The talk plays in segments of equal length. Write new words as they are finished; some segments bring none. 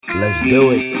Let's do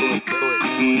it.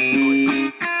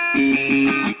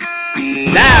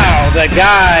 Now, the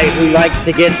guy who likes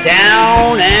to get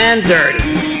down and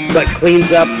dirty, but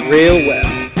cleans up real well.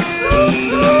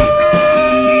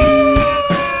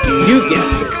 You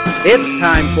guessed it. It's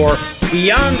time for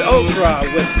Beyond Ultra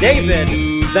with David,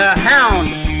 the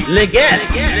Hound Liggett.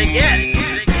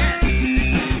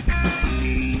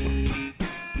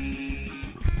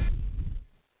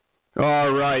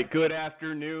 All right, good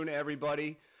afternoon,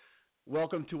 everybody.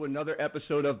 Welcome to another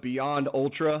episode of Beyond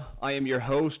Ultra. I am your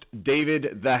host,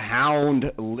 David the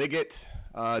Hound Liggett.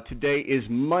 Today is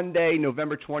Monday,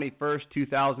 November 21st,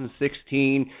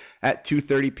 2016 at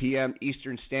 2:30 p.m.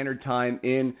 Eastern Standard Time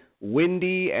in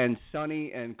windy and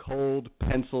sunny and cold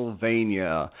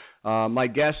Pennsylvania. My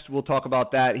guest, we'll talk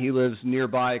about that. He lives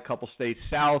nearby, a couple states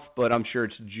south, but I'm sure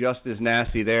it's just as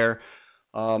nasty there.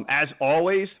 As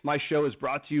always, my show is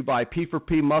brought to you by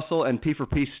P4P Muscle and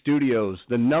P4P Studios,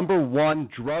 the #1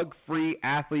 drug-free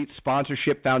athlete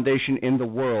sponsorship foundation in the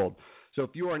world. So if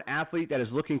you are an athlete that is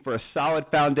looking for a solid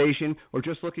foundation or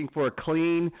just looking for a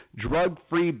clean,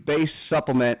 drug-free based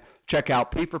supplement, check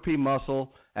out P4P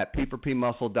Muscle at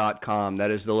p4pmuscle.com.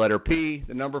 That is the letter P,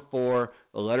 the number 4,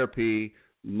 the letter P,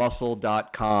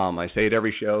 muscle.com. I say it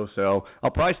every show, so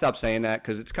I'll probably stop saying that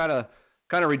because it's kind of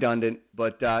redundant,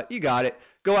 but you got it.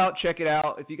 Go out, check it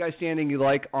out. If you guys see anything you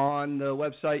like on the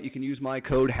website, you can use my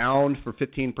code HOUND for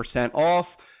 15% off.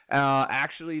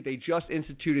 Actually, they just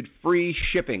instituted free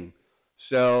shipping.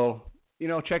 So,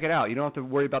 check it out. You don't have to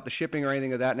worry about the shipping or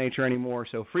anything of that nature anymore.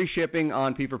 So, free shipping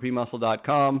on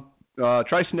p4pmuscle.com.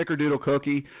 Try Snickerdoodle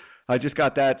Cookie. I just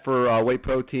got that for whey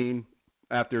protein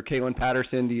after Kaylin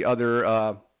Patterson, the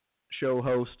other show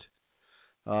host,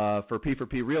 for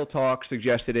P4P Real Talk,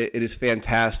 suggested it. It is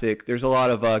fantastic. There's a lot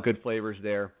of good flavors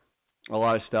there, a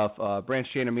lot of stuff.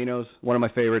 Branched chain aminos, one of my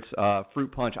favorites.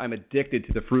 Fruit punch. I'm addicted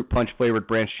to the fruit punch flavored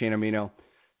branched chain amino.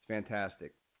 It's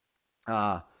fantastic.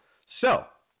 So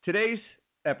today's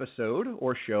episode,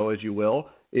 or show as you will,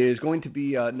 is going to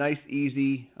be nice,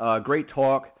 easy, great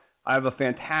talk. I have a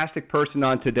fantastic person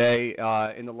on today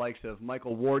in the likes of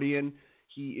Michael Wardian.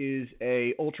 He is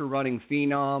a Ultrarunning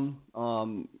Phenom,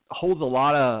 holds a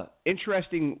lot of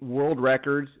interesting world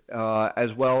records, as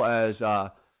well as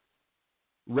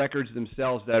records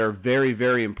themselves that are very,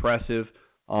 very impressive.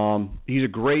 He's a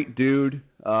great dude.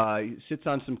 He sits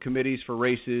on some committees for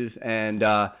races and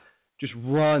just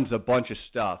runs a bunch of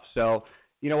stuff. So,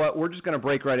 you know what? We're just going to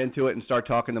break right into it and start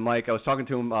talking to Mike. I was talking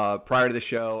to him prior to the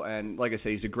show, and like I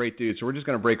say, he's a great dude. So we're just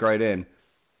going to break right in.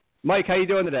 Mike, how you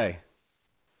doing today?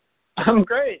 I'm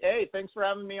great. Hey, thanks for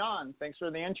having me on. Thanks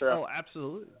for the intro. Oh,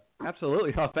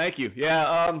 absolutely. Oh, thank you.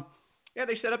 Yeah,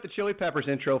 they set up the Chili Peppers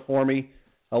intro for me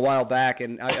a while back,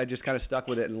 and I just kind of stuck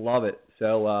with it and love it.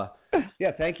 So,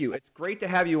 yeah, thank you. It's great to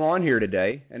have you on here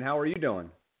today. And how are you doing?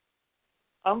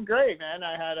 I'm great, man.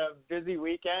 I had a busy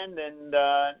weekend, and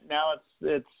now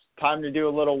it's time to do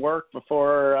a little work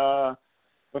before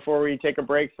we take a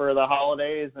break for the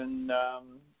holidays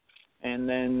and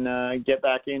then get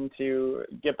back into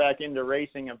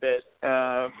racing a bit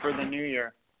for the new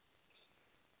year.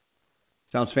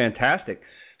 Sounds fantastic.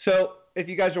 So, if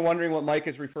you guys are wondering what Mike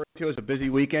is referring to as a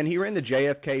busy weekend, he ran the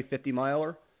JFK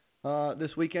 50-miler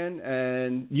this weekend,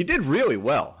 and you did really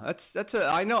well.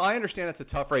 I understand that's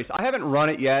a tough race. I haven't run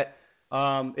it yet.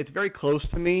 It's very close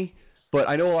to me, but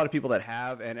I know a lot of people that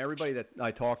have, and everybody that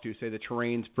I talk to say the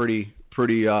terrain's pretty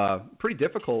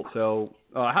difficult. So,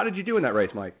 how did you do in that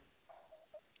race, Mike?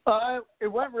 It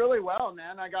went really well,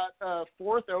 man. I got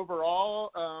fourth overall,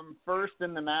 first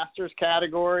in the Masters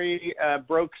category,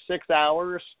 broke 6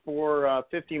 hours for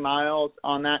 50 miles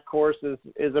on that course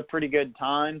is a pretty good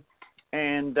time.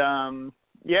 And,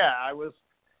 I was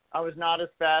not as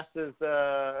fast as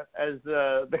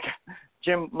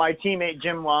my teammate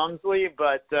Jim Walmsley,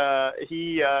 but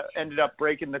he ended up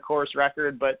breaking the course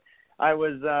record. But I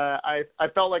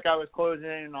felt like I was closing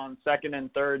in on second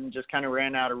and third and just kind of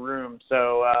ran out of room.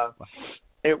 So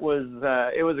it was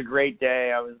a great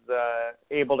day. I was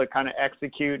able to kind of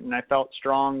execute, and I felt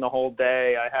strong the whole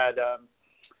day. I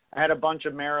had a bunch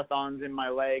of marathons in my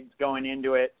legs going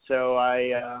into it, so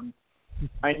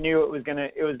I knew it was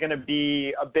gonna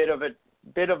be a bit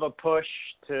of a push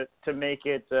to make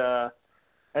it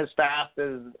as fast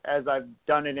as I've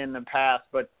done it in the past,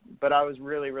 but I was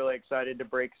really, really excited to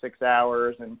break 6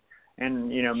 hours and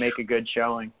make a good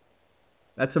showing.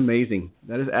 That's amazing.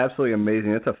 That is absolutely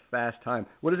amazing. That's a fast time.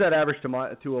 What does that average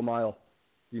to a mile?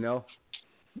 Do you know?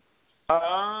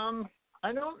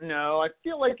 I don't know. I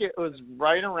feel like it was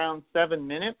right around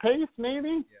 7-minute pace,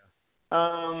 maybe.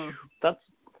 Yeah.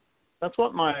 That's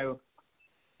what I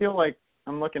feel like.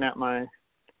 I'm looking at my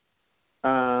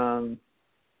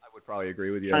would probably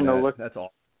agree with you. That's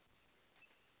all.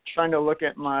 Trying to look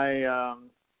at my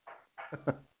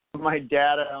my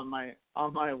data on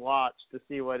my watch to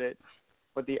see what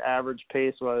the average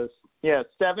pace was. Yeah,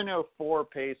 7:04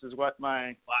 pace is what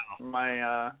my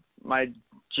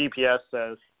GPS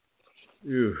says.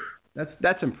 Ooh,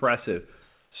 that's impressive.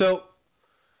 So,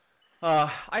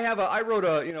 I wrote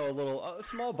a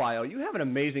small bio. You have an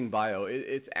amazing bio.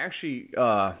 It's actually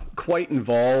quite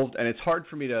involved, and it's hard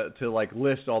for me to like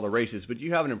list all the races. But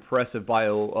you have an impressive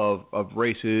bio of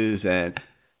races and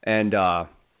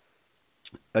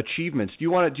achievements. Do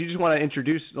you just want to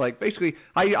introduce, like, basically?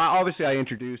 I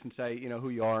introduce and say who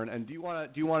you are, and do you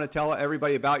want to tell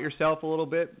everybody about yourself a little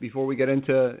bit before we get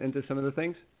into some of the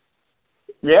things?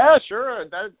 Yeah, sure.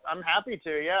 I'm happy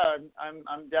to. Yeah,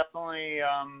 I'm definitely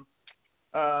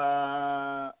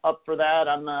up for that.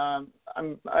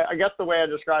 I guess the way I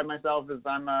describe myself is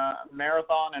I'm a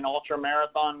marathon and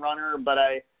ultramarathon runner, but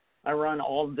I run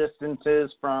all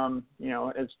distances from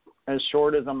as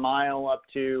short as a mile up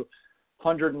to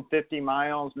 150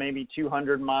 miles, maybe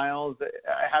 200 miles.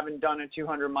 I haven't done a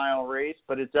 200-mile race,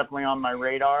 but it's definitely on my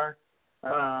radar.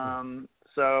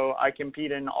 So I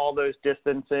compete in all those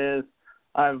distances.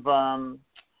 I've run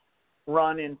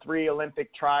in 3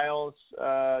 Olympic trials,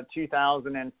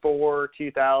 2004,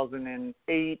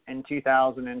 2008, and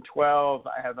 2012.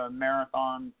 I have a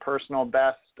marathon personal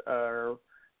best,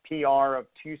 PR of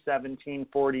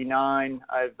 2:17:49.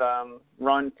 I've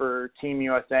run for Team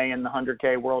USA in the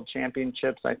 100K World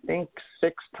Championships, I think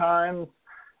 6 times,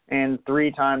 and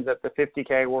 3 times at the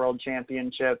 50K World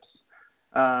Championships.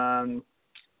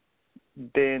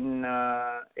 Been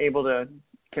able to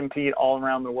compete all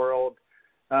around the world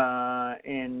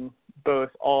in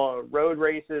both all road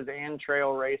races and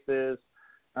trail races,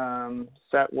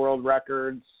 set world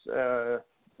records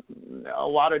a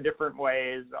lot of different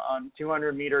ways, on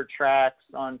 200-meter tracks,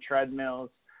 on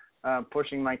treadmills,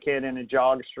 pushing my kid in a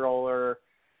jog stroller,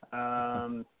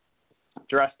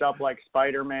 dressed up like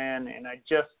Spider-Man, and I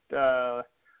just a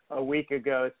week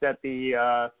ago set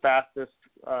the fastest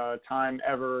time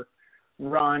ever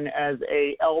run as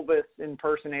a Elvis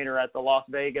impersonator at the Las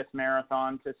Vegas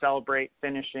Marathon to celebrate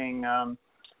finishing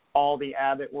all the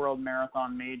Abbott World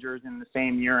Marathon majors in the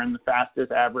same year in the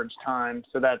fastest average time.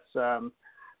 So that's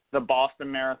the Boston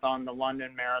Marathon, the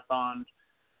London Marathon,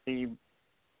 the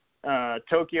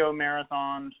Tokyo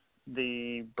Marathon,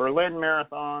 the Berlin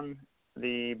Marathon,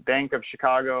 the Bank of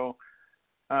Chicago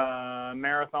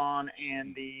Marathon,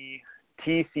 and the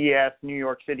TCS New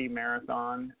York City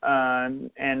Marathon.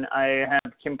 And I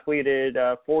have completed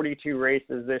 42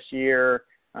 races this year.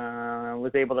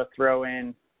 Was able to throw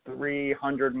in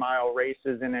 300-mile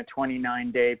races in a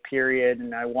 29-day period,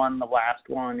 and I won the last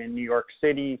one in New York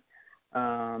City.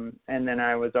 And then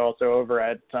I was also over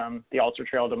at the Ultra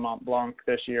Trail de Mont Blanc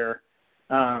this year.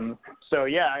 So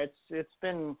yeah, it's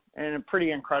been a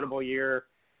pretty incredible year.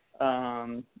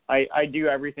 I do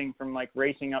everything from like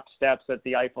racing up steps at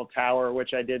the Eiffel Tower,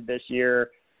 which I did this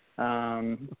year,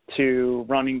 to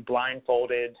running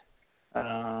blindfolded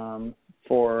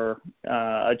for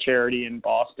a charity in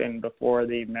Boston before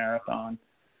the marathon.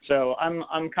 So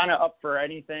I'm kind of up for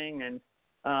anything, and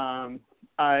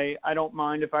I don't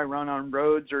mind if I run on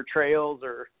roads or trails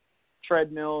or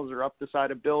treadmills or up the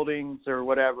side of buildings or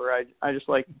whatever. I just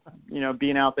like,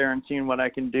 being out there and seeing what I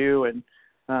can do. And,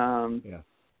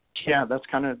 that's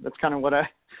kind of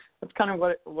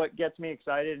what gets me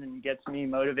excited and gets me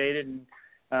motivated and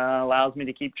allows me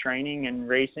to keep training and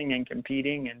racing and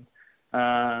competing. And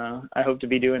I hope to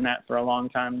be doing that for a long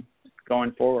time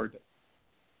going forward.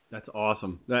 That's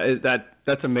awesome.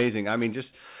 That's amazing. I mean, just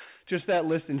that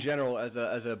list in general as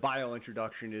a bio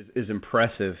introduction is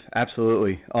impressive.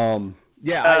 Absolutely.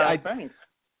 Thanks.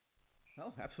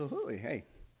 Oh, absolutely. Hey.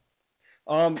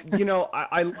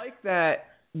 I like that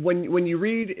when you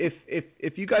read,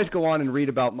 if you guys go on and read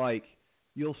about Mike,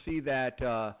 you'll see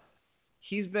that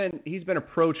he's been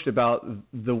approached about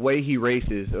the way he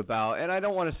races, and I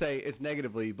don't want to say it's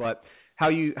negatively, but how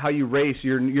you race.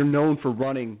 You're known for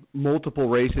running multiple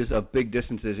races of big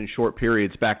distances in short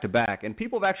periods back to back, and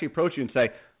people have actually approached you and say,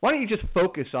 why don't you just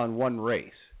focus on one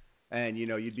race, and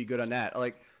you'd be good on that.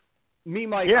 Like me,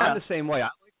 Mike, I'm the same way.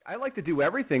 I like to do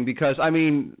everything because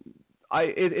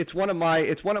it's one of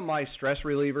my stress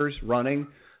relievers, running,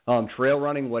 trail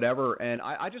running, whatever, and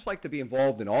I just like to be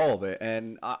involved in all of it,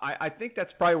 and I think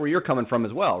that's probably where you're coming from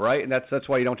as well, right? And that's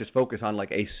why you don't just focus on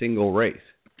like a single race.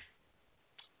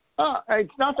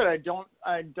 It's not that I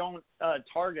don't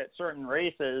target certain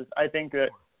races. I think that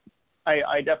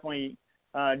I definitely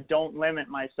don't limit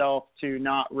myself to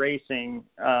not racing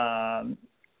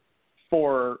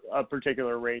for a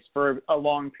particular race for a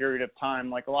long period of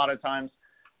time. Like a lot of times,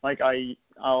 like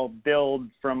I'll build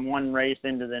from one race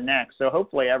into the next. So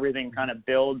hopefully everything kind of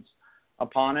builds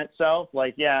upon itself.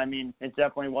 Like, yeah, I mean, it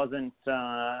definitely wasn't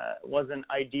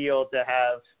ideal to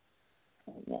have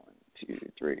 1, 2,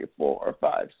 3, 4,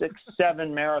 5, 6, 7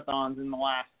 marathons in the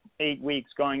last 8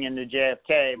 weeks going into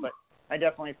JFK, but I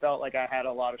definitely felt like I had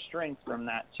a lot of strength from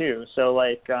that too. So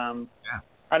like,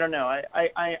 I don't know.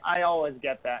 I always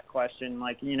get that question.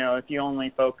 Like, you know, if you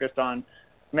only focused on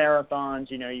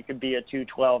marathons, you know, you could be a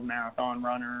 2:12 marathon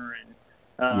runner,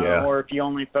 and or if you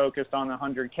only focused on the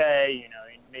 100K, you know,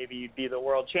 maybe you'd be the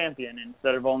world champion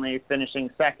instead of only finishing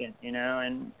second, you know,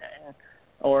 and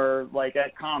or like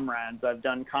at Comrades, I've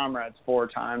done Comrades 4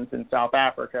 times in South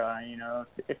Africa. You know,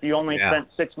 if you only spent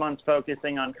 6 months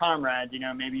focusing on Comrades, you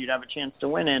know, maybe you'd have a chance to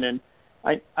win it. And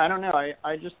I don't know.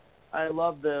 I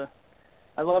love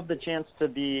the chance to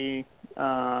be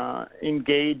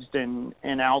engaged and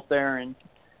out there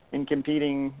and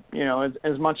competing, you know,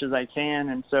 as much as I can.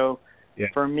 And so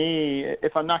for me,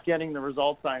 if I'm not getting the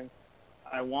results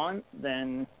I want,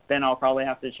 then I'll probably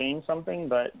have to change something.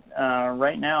 But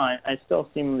right now, I still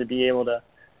seem to be able to,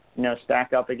 you know,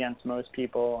 stack up against most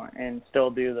people and still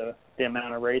do the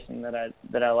amount of racing that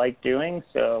I like doing.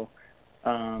 So,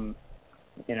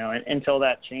 you know, until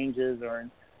that changes, or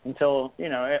until, you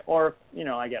know, or, you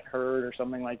know, I get hurt or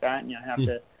something like that, and you have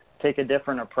to take a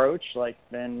different approach, like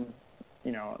then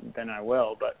I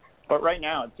will. But right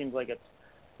now, it seems like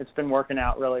it's been working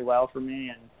out really well for me,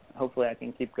 and hopefully I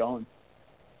can keep going.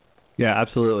 Yeah,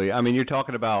 absolutely. I mean, you're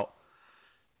talking about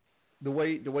the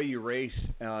way you race.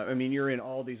 I mean, you're in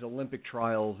all these Olympic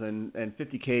trials and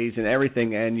 50Ks and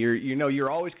everything, and you're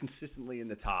always consistently in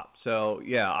the top. So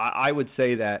yeah, I would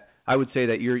say that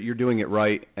you're doing it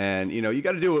right, and you know, you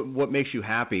got to do what makes you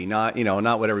happy, not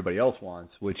what everybody else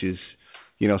wants, which is,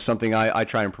 you know, something I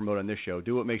try and promote on this show.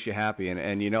 Do what makes you happy,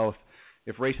 and you know,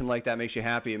 if racing like that makes you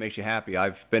happy, it makes you happy.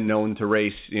 I've been known to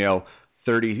race, you know,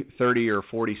 30 or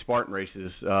 40 Spartan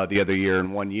races the other year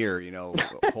in 1 year, you know,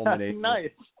 culminating.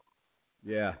 Nice.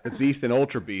 Yeah, the Beast and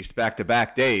Ultra Beast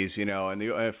back-to-back days, you know, and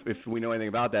if we know anything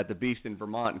about that, the Beast in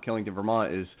Vermont, in Killington,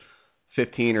 Vermont, is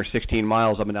 15 or 16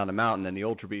 miles up and down the mountain, and the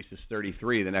Ultra Beast is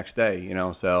 33 the next day, you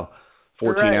know, so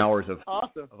 14 hours of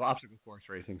obstacle course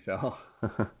racing. So.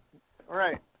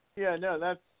 Right. Yeah. No,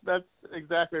 that's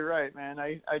exactly right, man.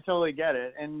 I totally get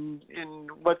it. And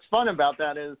what's fun about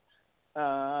that is,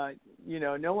 you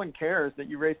know, no one cares that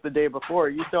you raced the day before.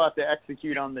 You still have to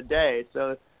execute on the day.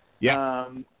 So, you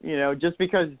know, just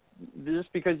because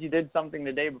you did something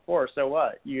the day before, so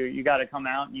what? You got to come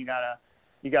out and you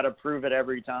got to prove it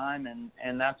every time,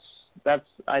 and that's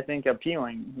I think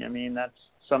appealing. I mean, that's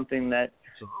something that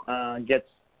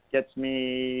gets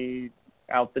me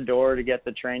out the door to get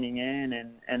the training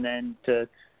in, and then to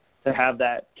have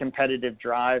that competitive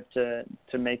drive to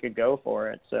make a go for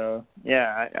it. So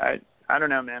yeah, I don't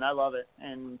know, man. I love it,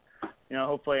 and you know,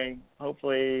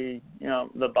 hopefully, you know,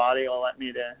 the body will let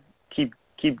me to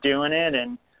keep doing it,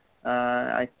 and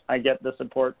I get the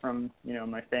support from, you know,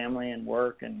 my family and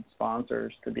work and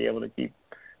sponsors to be able to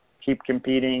keep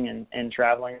competing and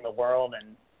traveling the world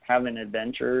and having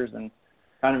adventures and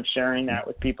kind of sharing that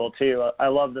with people too. I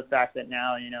love the fact that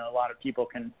now, you know, a lot of people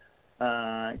can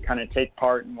kind of take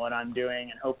part in what I'm doing,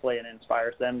 and hopefully it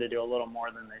inspires them to do a little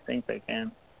more than they think they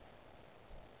can.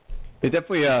 It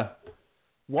definitely,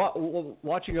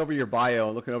 watching over your bio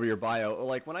and looking over your bio,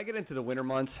 like when I get into the winter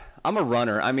months, I'm a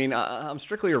runner. I mean, I'm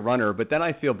strictly a runner, but then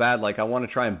I feel bad, like I want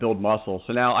to try and build muscle.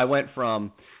 So now I went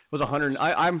from, it was 100,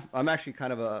 I'm actually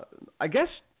kind of I guess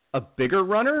a bigger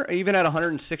runner, even at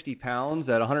 160 pounds,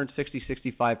 at 160,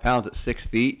 65 pounds at 6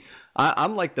 feet.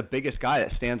 I'm like the biggest guy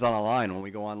that stands on a line when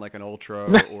we go on like an ultra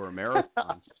or a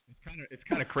marathon. It's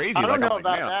kind of crazy. I don't know like,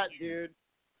 about that, dude.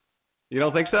 You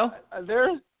don't think so?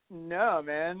 No,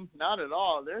 man, not at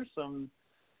all. There's some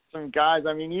guys.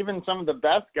 I mean, even some of the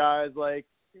best guys. Like,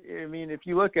 I mean, if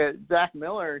you look at Zach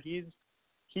Miller, he's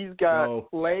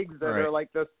got legs that are like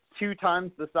 2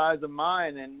 times the size of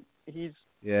mine, and he's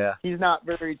not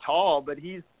very tall, but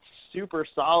he's super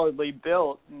solidly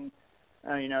built, and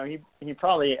you know, he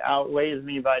probably outweighs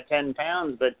me by 10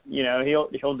 pounds, but you know,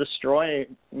 he'll destroy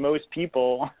most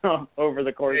people over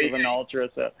the course of an ultra.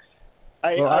 So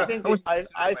I think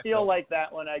I feel like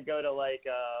that when I go to like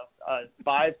a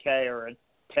 5K or a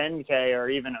 10K or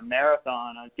even a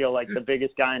marathon. I feel like the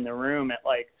biggest guy in the room at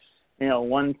like, you know,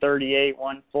 138,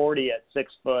 140 at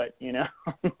 6 foot. You know,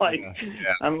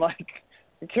 I'm like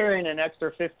carrying an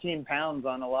extra 15 pounds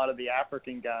on a lot of the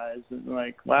African guys.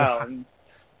 Like, wow,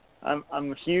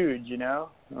 I'm huge. You know,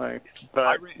 like,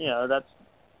 but you know, that's.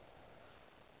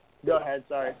 Go ahead.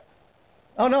 Sorry.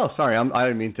 Oh no, sorry, I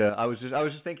didn't mean to. I was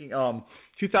just thinking.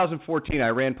 2014, I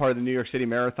ran part of the New York City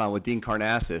Marathon with Dean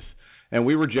Karnassus, and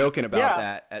we were joking about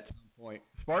that at some point,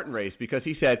 Spartan race, because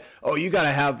he said, "Oh, you got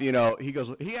to have, he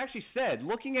actually said,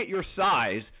 looking at your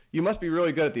size, you must be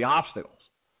really good at the obstacles."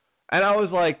 And I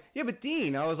was like, "Yeah, but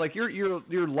Dean," I was like,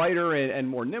 "You're lighter and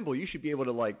more nimble. You should be able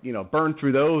to burn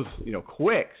through those,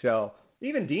 quick." So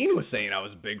even Dean was saying I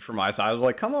was big for my size. I was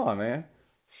like, "Come on, man."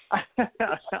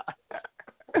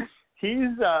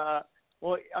 He's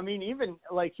even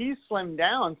he's slimmed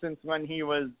down since when he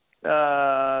was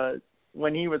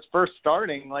first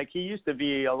starting. Like, he used to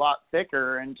be a lot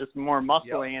thicker and just more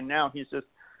muscly, and now he's just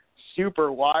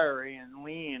super wiry and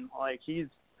lean. Like, he's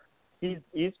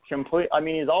complete. I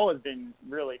mean, he's always been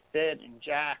really fit and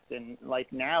jacked, and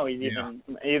like now he's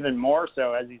even more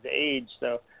so as he's aged.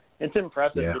 So it's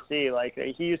impressive to see. Like,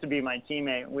 he used to be my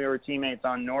teammate. We were teammates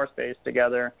on North Face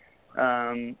together.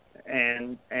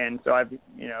 And so I've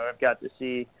got to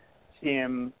see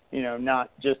him, not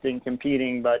just in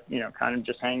competing, but, kind of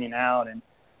just hanging out, and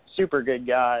super good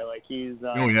guy. Like, he's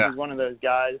one of those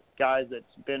guys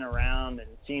that's been around and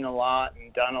seen a lot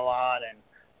and done a lot. And,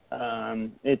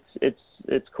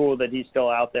 it's cool that he's still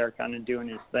out there kind of doing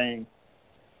his thing.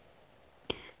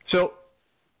 So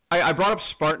I brought up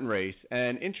Spartan race,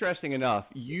 and interesting enough,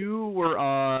 you were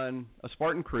on a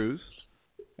Spartan cruise,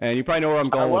 and you probably know where I'm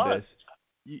going with this.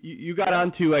 You got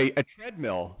onto a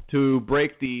treadmill to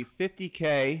break the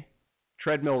 50K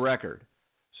treadmill record.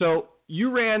 So you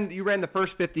ran the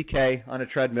first 50K on a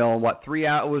treadmill in what, 3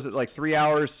 hours? Was it like 3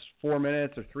 hours 4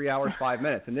 minutes or 3 hours 5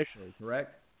 minutes initially?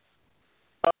 Correct?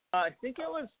 I think it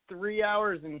was 3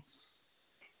 hours and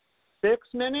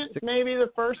 6 minutes maybe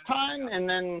the first time, and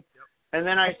then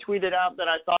I tweeted out that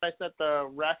I thought I set the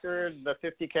record, the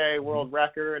 50K world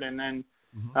record, and then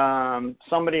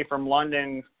somebody from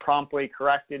London promptly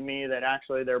corrected me that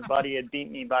actually their buddy had beat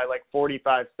me by like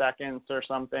 45 seconds or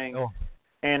something. Oh.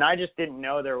 And I just didn't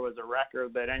know there was a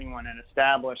record that anyone had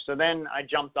established. So then I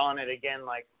jumped on it again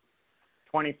like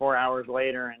 24 hours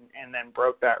later and then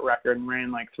broke that record and ran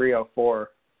like 3:04.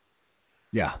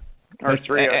 Yeah. Or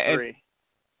 3:03.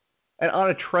 And on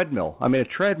a treadmill. I mean, a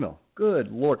treadmill.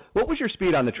 Good Lord. What was your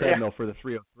speed on the treadmill for the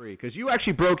 3:03? Because you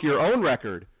actually broke your own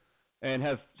record and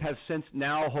have since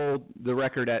now hold the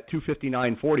record at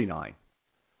 2:59.49.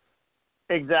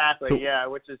 Exactly, so, yeah,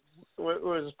 which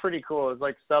was pretty cool. It was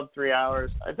like sub 3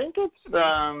 hours. I think it's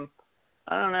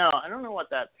I don't know. I don't know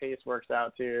what that pace works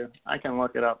out to. I can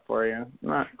look it up for you. I'm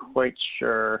not quite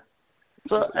sure.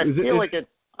 So I feel like it's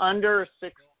under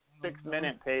six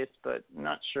minute pace, but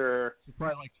not sure.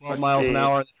 Probably like 12 miles an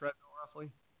hour on the treadmill,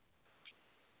 roughly.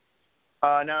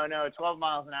 No, 12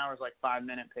 miles an hour is like 5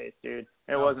 minute pace, dude.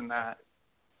 It wasn't that.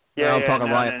 Yeah, I'm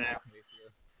talking Ryan.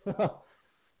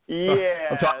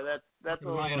 Yeah, that's a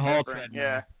little Ryan Hall different. Treadmill.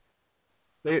 Yeah.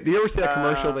 You ever see that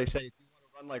commercial? They say if you want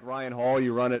to run like Ryan Hall,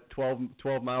 you run at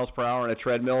 12 miles per hour on a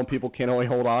treadmill, and people can only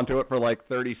hold on to it for like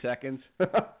 30 seconds.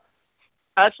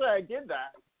 Actually, I did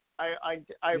that.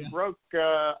 I broke.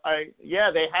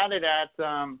 They had it at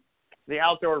the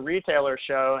Outdoor Retailer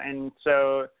show, and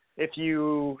so if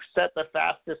you set the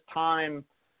fastest time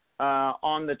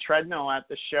on the treadmill at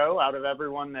the show, out of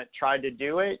everyone that tried to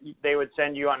do it, they would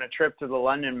send you on a trip to the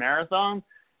London Marathon.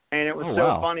 And it was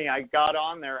funny. I got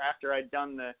on there after I'd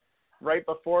done right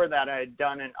before that, I had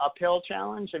done an uphill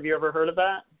challenge. Have you ever heard of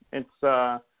that?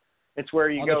 It's where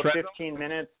you go 15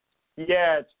 minutes.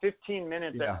 Yeah, it's 15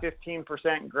 minutes at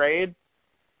 15% grade.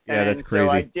 Yeah, and that's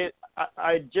crazy. So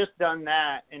I'd just done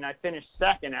that, and I finished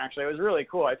second, actually. It was really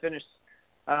cool. I finished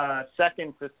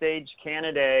second to Sage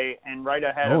Canaday and right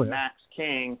ahead of Max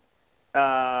King,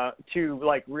 two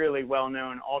like really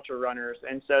well-known ultra runners.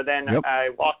 And so then I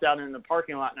walked out in the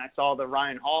parking lot and I saw the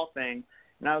Ryan Hall thing,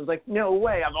 and I was like, no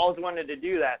way, I've always wanted to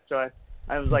do that. So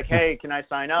I was like, hey, can I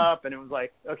sign up? And it was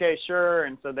like, okay, sure.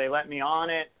 And so they let me on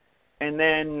it. And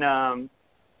then and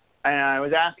I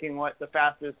was asking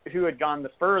who had gone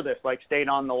the furthest, like stayed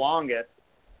on the longest.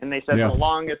 And they said the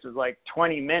longest was like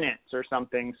 20 minutes or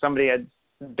something. Somebody had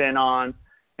been on,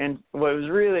 and it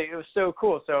was so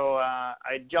cool. So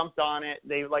I jumped on it.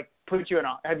 They like put you in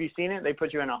have you seen it? They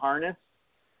put you in a harness.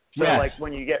 So like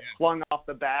when you get flung off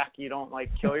the back, you don't like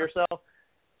kill yourself.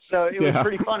 So it was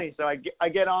pretty funny. So I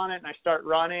get on it and I start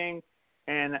running,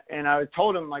 and I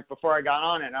told them like before I got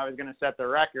on it, I was going to set the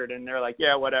record, and they're like,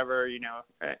 yeah, whatever,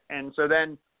 And so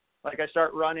then like I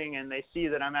start running, and they see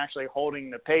that I'm actually holding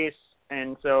the pace,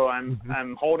 and so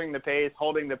I'm holding the pace.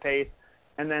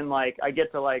 And then, like, I get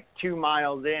to, like, 2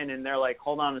 miles in, and they're like,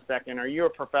 hold on a second, are you a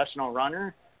professional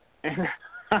runner? And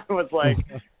I was like,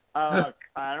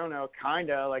 I don't know, kind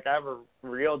of. Like, I have a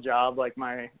real job. Like,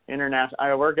 I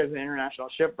work as an international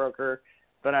shipbroker,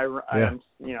 but I'm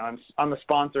a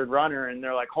sponsored runner, and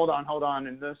they're like, hold on.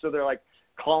 And so they're like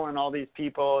calling all these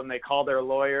people, and they call their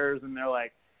lawyers, and they're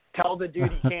like, tell the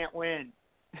dude he can't win.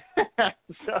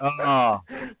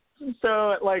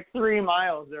 So at like 3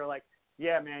 miles, they're like,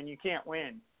 yeah, man, you can't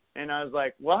win. And I was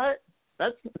like, what?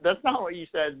 That's not what you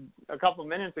said a couple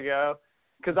minutes ago.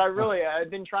 Because I've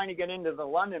been trying to get into the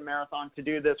London Marathon to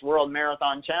do this World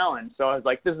Marathon Challenge. So I was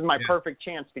like, this is my perfect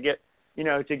chance to get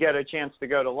a chance to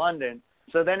go to London.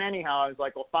 So then anyhow, I was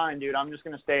like, well, fine, dude, I'm just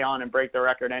going to stay on and break the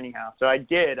record anyhow. So I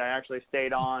did. I actually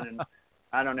stayed on, and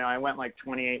I don't know, I went like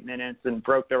 28 minutes and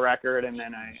broke the record, and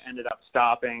then I ended up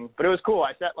stopping. But it was cool.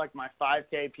 I set like my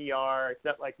 5K PR. I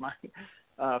set like my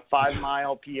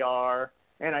 5-mile PR.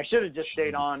 And I should have just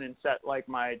stayed on and set like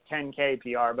my 10K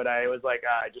PR, but I was like,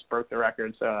 I just broke the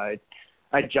record. So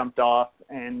I jumped off,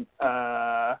 and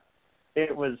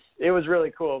it was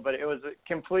really cool, but it was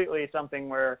completely something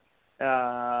where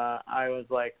I was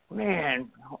like, man,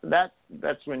 that's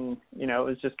when, it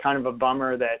was just kind of a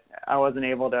bummer that I wasn't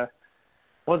able to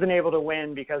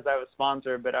win because I was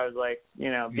sponsored. But I was like,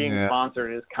 being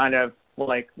sponsored is kind of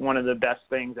like one of the best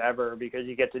things ever, because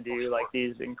you get to do like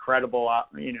these incredible,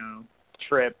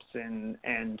 trips and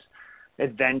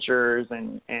adventures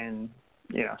and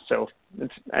so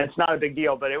it's not a big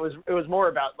deal, but it was more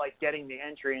about like getting the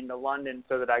entry into London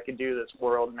so that I could do this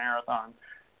world marathon,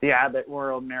 the Abbott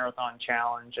World Marathon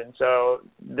Challenge. And so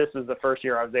this is the first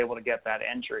year I was able to get that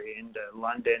entry into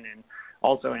London and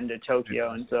also into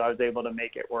Tokyo. And so I was able to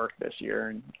make it work this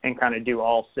year and kind of do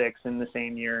all 6 in the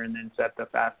same year and then set the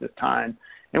fastest time.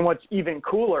 And what's even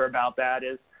cooler about that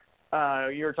is,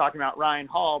 you were talking about Ryan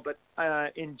Hall, but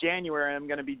in January I'm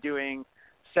going to be doing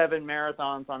 7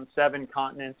 marathons on 7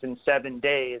 continents in 7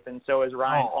 days, and so is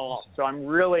Ryan Hall. Awesome. So I'm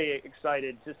really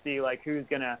excited to see like who's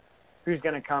gonna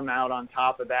come out on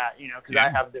top of that, because I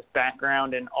have this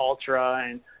background in ultra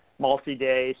and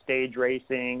multi-day stage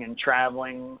racing and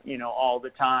traveling, all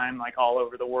the time, like all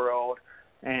over the world,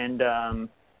 and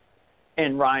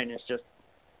Ryan is just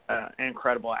an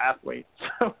incredible athlete.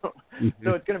 So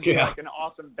it's going to be like an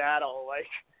awesome battle. Like,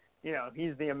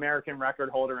 he's the American record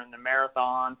holder in the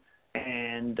marathon,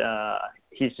 and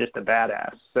he's just a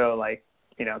badass. So like,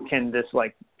 can this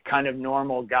like kind of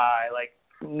normal guy, like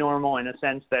normal in a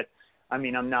sense that, I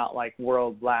mean, I'm not like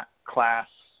world class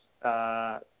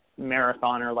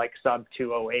marathoner, like sub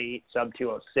 208, sub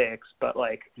 206, but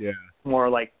like more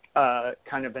like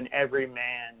kind of an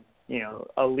everyman,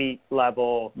 elite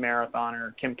level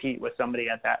marathoner compete with somebody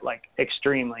at that like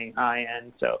extremely high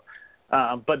end. So,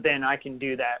 but then I can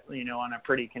do that, on a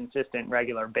pretty consistent,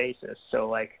 regular basis. So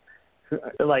like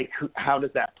how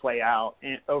does that play out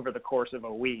over the course of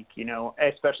a week,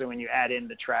 especially when you add in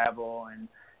the travel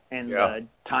and the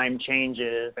time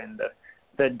changes and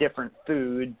the different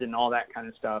foods and all that kind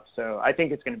of stuff. So I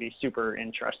think it's going to be super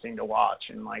interesting to watch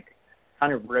and like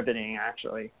kind of riveting,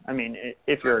 actually. I mean,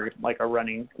 if you're like a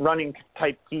running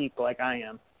type geek like I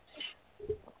am.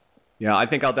 Yeah, I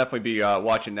think I'll definitely be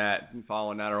watching that and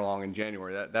following that along in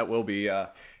January. That will be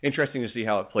interesting to see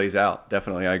how it plays out.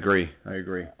 Definitely, I agree.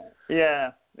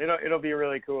 Yeah, it'll be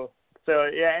really cool. So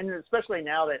yeah, and especially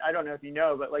now that, I don't know if you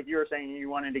know, but like you were saying, you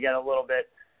wanted to get a little bit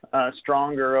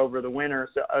stronger over the winter.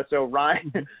 So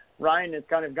Ryan has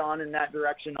kind of gone in that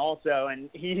direction also, and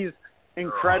he's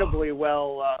incredibly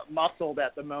well muscled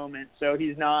at the moment. So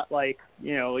he's not like,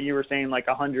 you were saying like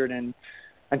 100 and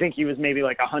I think he was maybe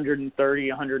like 130,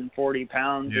 140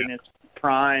 pounds in his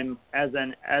prime as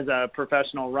a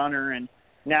professional runner. And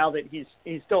now that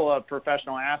he's still a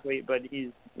professional athlete, but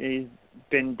he's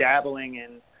been dabbling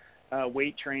in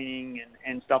weight training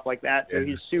and stuff like that. So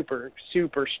he's super,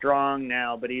 super strong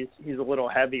now, but he's a little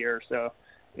heavier. So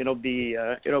it'll be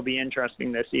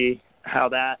interesting to see how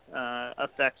that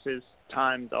affects his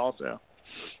times also.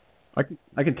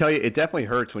 I can tell you, it definitely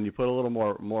hurts when you put a little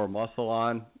more muscle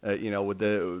on.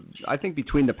 I think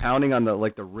between the pounding on the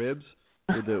ribs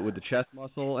with the chest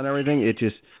muscle and everything,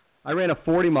 I ran a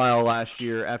 40 mile last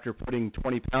year after putting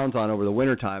 20 pounds on over the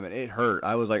wintertime, and it hurt.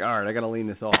 I was like, all right, I got to lean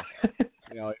this off.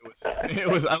 It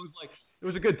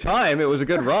was a good time. It was a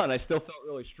good run. I still felt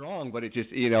really strong, but it just,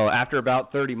 after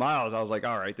about 30 miles, I was like,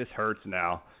 all right, this hurts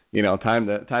now. Time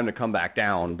to come back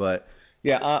down. But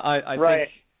yeah,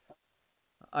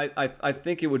 I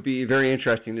think it would be very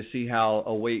interesting to see how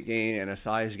a weight gain and a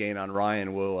size gain on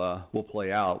Ryan will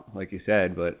play out, like you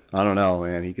said. But I don't know,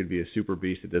 man. He could be a super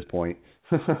beast at this point.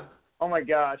 Oh my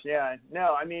gosh, yeah.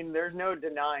 No, I mean, there's no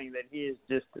denying that he is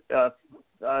just a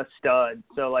stud.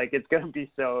 So like, it's gonna be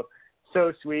so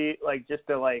sweet, like just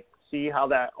to like see how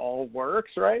that all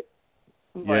works, right?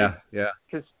 Like, yeah.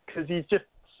 Because he's just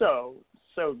so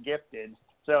gifted.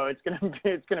 So it's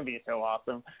gonna be so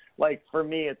awesome. Like for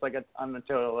me, it's like I'm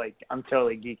totally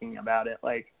geeking about it.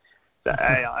 Like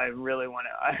I really want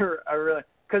to. I really,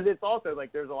 because it's also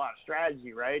like there's a lot of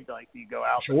strategy, right? Like do you go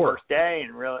out the first day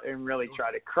and really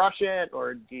try to crush it,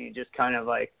 or do you just kind of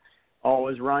like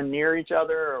always run near each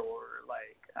other, or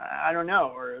like I don't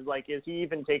know, or like is he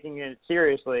even taking it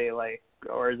seriously, like,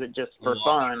 or is it just for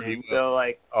fun? And so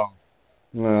like,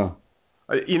 well,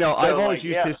 you know, so I've always like,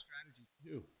 used his strategy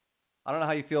too. I don't know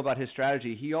how you feel about his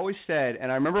strategy. He always said,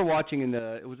 and I remember watching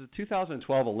it was the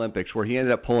 2012 Olympics where he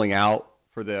ended up pulling out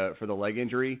for the leg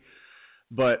injury.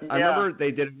 But I remember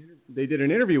they did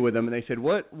an interview with him, and they said,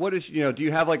 what is, you know, do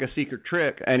you have like a secret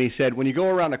trick? And he said, when you go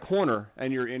around a corner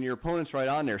and your opponent's right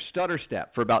on there, stutter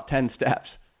step for about 10 steps,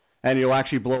 and you'll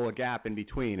actually blow a gap in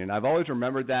between. And I've always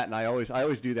remembered that, and I always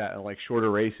do that in like shorter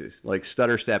races, like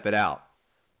stutter step it out.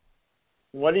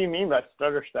 What do you mean by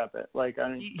stutter step it? Like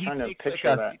I'm trying to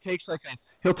picture that.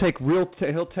 He'll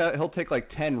take like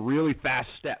 10 really fast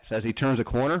steps as he turns a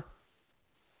corner.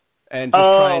 And just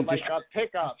try and like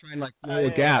blow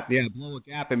a gap. Yeah, blow a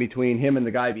gap in between him and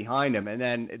the guy behind him. And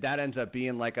then that ends up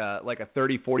being like a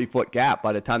 30, 40-foot gap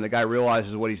by the time the guy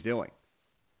realizes what he's doing.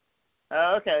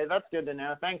 Okay, that's good to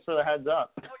know. Thanks for the heads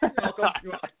up. You're welcome.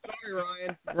 Sorry,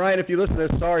 Ryan. Ryan, if you listen to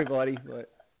this, sorry, buddy. But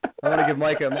I want to give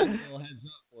Mike a little heads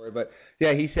up for it. But,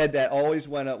 yeah, he said that always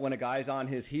when a guy's on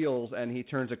his heels and he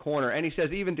turns a corner, and he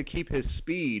says even to keep his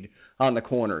speed on the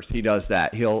corners, he does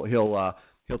that. He'll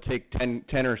take 10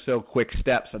 or so quick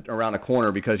steps around a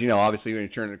corner because, you know, obviously when you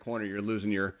turn the corner, you're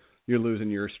losing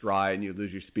your stride and you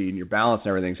lose your speed and your balance and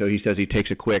everything. So he says he takes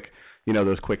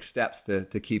those quick steps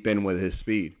to keep in with his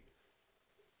speed.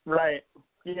 Right.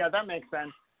 Yeah, that makes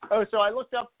sense. Oh, so I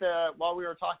looked up while we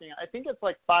were talking. I think it's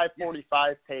like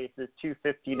 5:45 pace is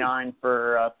 2:59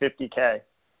 for 50K.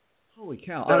 Holy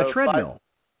cow! So on a treadmill.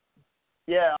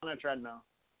 Yeah, on a treadmill.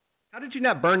 How did you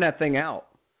not burn that thing out?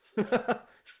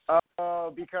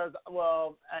 Because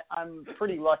I'm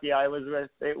pretty lucky. It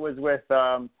was with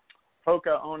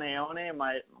Hoka One,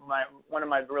 one of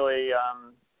my really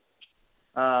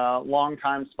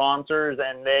longtime sponsors,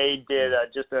 and they did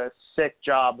just a sick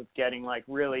job of getting like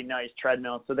really nice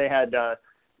treadmills. So they had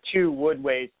 2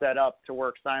 woodways set up to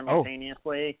work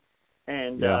simultaneously,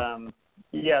 and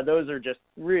those are just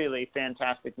really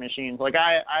fantastic machines. Like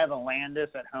I have a Landis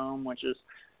at home, which is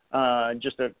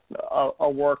just a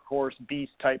workhorse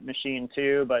beast type machine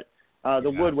too, but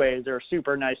the woodways are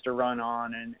super nice to run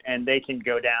on, and they can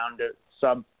go down to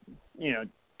sub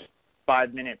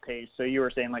 5-minute pace. So you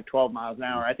were saying like 12 miles an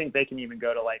hour. I think they can even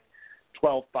go to like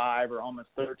 12.5 or almost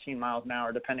 13 miles an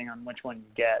hour depending on which one you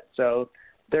get. So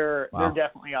they're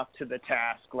definitely up to the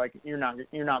task. Like you're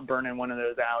not burning one of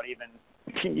those out even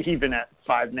at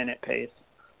 5-minute pace.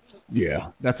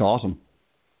 Yeah, that's awesome.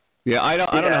 Yeah, I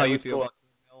don't know how you feel about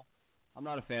treadmill. I'm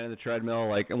not a fan of the treadmill.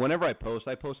 Like, and whenever I post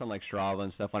on like Strava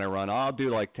and stuff when I run. I'll do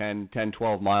like 10,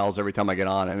 12 miles every time I get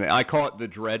on. And I call it the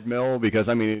treadmill because,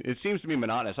 I mean, it seems to be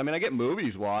monotonous. I mean, I get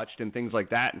movies watched and things like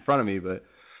that in front of me, but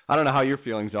I don't know how your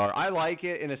feelings are. I like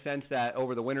it in a sense that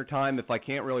over the wintertime, if I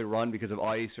can't really run because of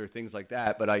ice or things like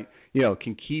that, but I,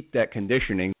 can keep that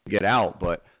conditioning to get out.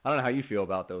 But I don't know how you feel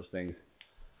about those things.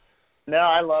 No,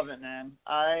 I love it, man.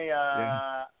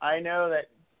 I know that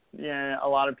a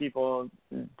lot of people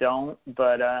don't,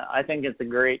 but I think it's a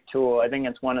great tool. I think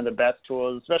it's one of the best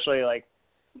tools, especially like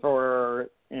for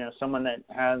someone that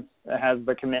has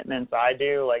the commitments I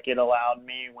do. Like it allowed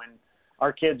me when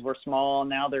our kids were small.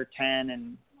 Now they're 10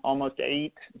 and almost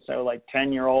 8, so like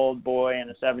 10-year-old boy and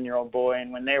a 7-year-old boy.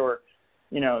 And when they were,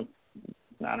 I don't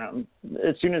know,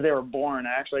 as soon as they were born,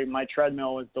 actually my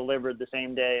treadmill was delivered the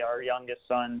same day our youngest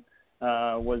son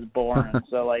was born.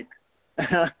 So like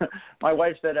my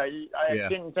wife said I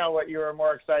couldn't tell what you were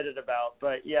more excited about,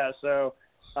 but so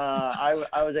I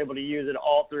was able to use it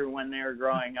all through when they were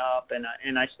growing up,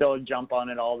 and I still jump on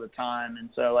it all the time. And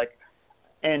so like,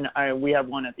 and we have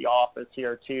one at the office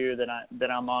here too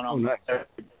that I'm on.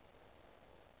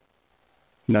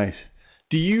 Nice.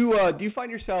 Do you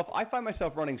find yourself? I find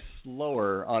myself running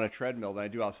slower on a treadmill than I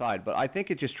do outside, but I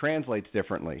think it just translates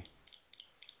differently.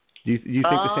 Do you think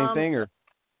the same thing, or?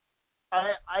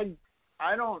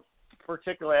 I don't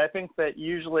particularly. I think that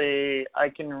usually I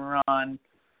can run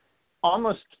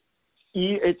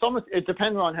it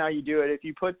depends on how you do it. If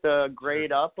you put the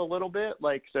grade up a little bit,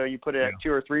 like so you put it at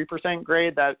 2 or 3%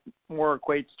 grade, that more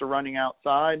equates to running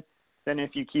outside than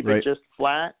if you keep it just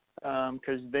flat,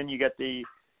 because then you get the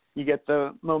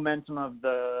momentum of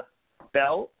the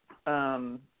belt.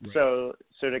 So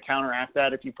to counteract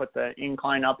that, if you put the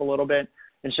incline up a little bit,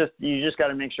 it's just, you just got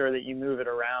to make sure that you move it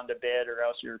around a bit, or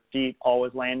else your feet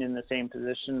always land in the same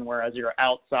position. Whereas you're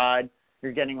outside,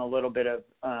 you're getting a little bit of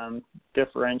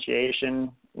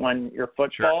differentiation when your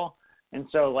foot fall. And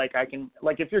so like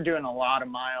if you're doing a lot of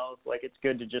miles, like it's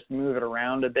good to just move it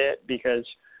around a bit, because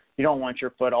you don't want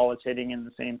your foot always hitting in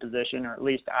the same position, or at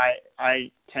least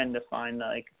I tend to find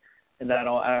like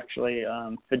that'll actually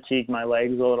fatigue my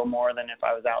legs a little more than if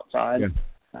I was outside.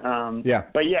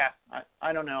 But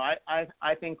I don't know.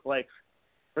 I think like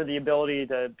for the ability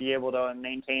to be able to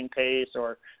maintain pace,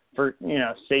 or for,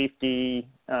 safety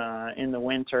in the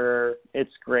winter,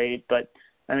 it's great. But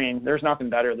I mean, there's nothing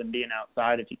better than being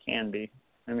outside if you can be.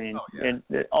 I mean,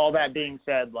 all that being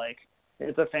said, like,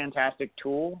 it's a fantastic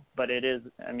tool, but it is,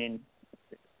 I mean,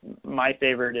 my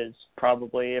favorite is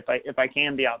probably if I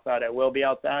can be outside, I will be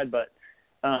outside, but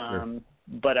I'm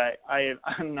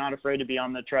not afraid to be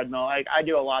on the treadmill. I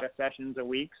do a lot of sessions a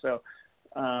week, so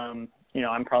I'm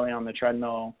probably on the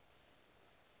treadmill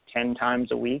 10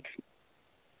 times a week.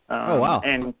 Oh wow!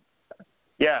 And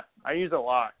yeah, I use it a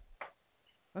lot.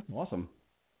 That's awesome.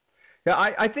 Yeah,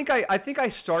 I think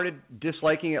I started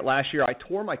disliking it last year. I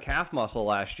tore my calf muscle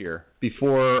last year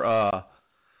before.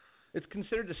 It's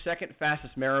considered the second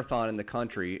fastest marathon in the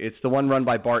country. It's the one run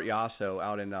by Bart Yasso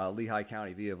out in Lehigh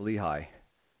County, via Lehigh.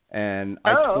 And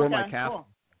I tore my calf. Cool.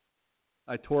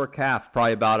 I tore a calf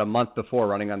probably about a month before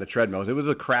running on the treadmills. It was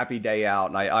a crappy day out,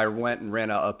 and I went and ran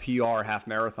a PR half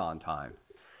marathon time.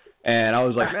 And I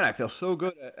was like, man, I feel so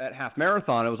good at half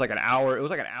marathon. It was like an hour. It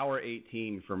was like an hour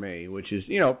 18 for me, which is,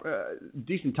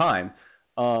 decent time.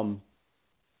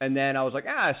 And then I was like,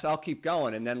 so I'll keep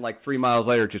going. And then like 3 miles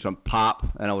later, just went pop,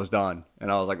 and I was done.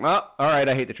 And I was like, well, all right,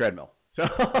 I hate the treadmill. So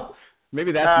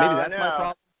maybe that's my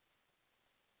problem.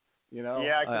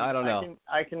 Yeah, I don't know.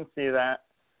 I can see that.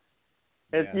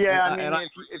 If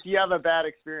you have a bad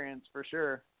experience, for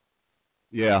sure.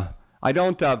 Yeah. I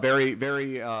don't do any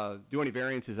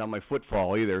variances on my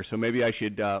footfall either, so maybe I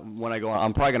should, when I go on,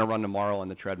 I'm probably going to run tomorrow on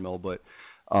the treadmill, but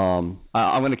I'm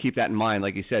going to keep that in mind,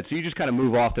 like you said. So you just kind of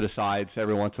move off to the sides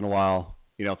every once in a while,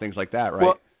 things like that, right?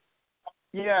 Well,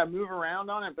 yeah, move around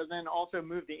on it, but then also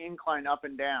move the incline up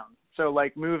and down. So,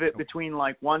 like, move it between,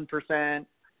 like, 1%,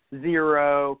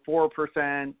 0,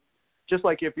 4%, just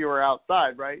like if you were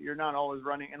outside, right? You're not always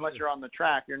running, unless you're on the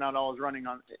track, you're not always running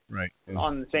on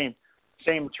the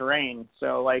same terrain.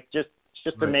 So like just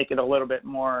to make it a little bit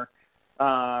more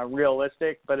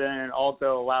realistic, but then it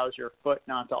also allows your foot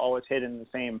not to always hit in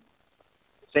the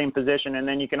same position. And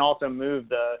then you can also move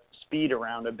the speed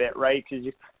around a bit, right? Because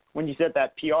when you set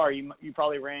that PR, you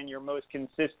probably ran your most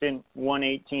consistent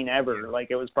 118 ever. Like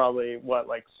it was probably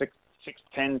like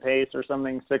 6:10 pace or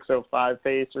something, 6:05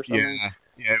 pace or something.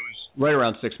 Yeah, it was right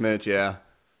around 6 minutes. Yeah,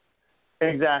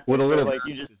 exactly. With a little like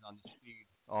you just on the speed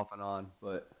off and on,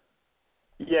 but.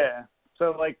 Yeah.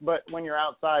 So but when you're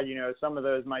outside, some of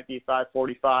those might be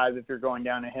 5:45 if you're going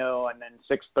down a hill, and then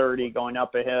 6:30 going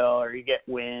up a hill, or you get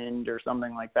wind or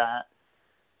something like that.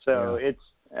 So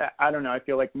I don't know. I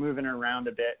feel like moving around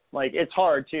a bit. Like it's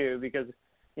hard too, because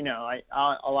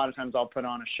a lot of times I'll put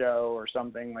on a show or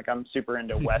something. Like I'm super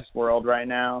into Westworld right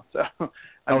now, so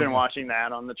I've been watching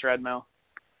that on the treadmill.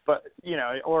 But,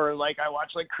 or like I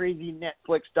watch like crazy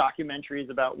Netflix documentaries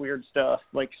about weird stuff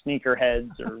like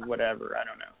sneakerheads or whatever. I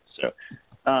don't know.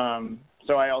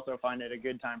 So I also find it a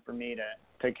good time for me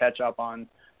to catch up on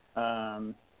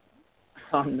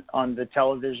the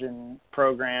television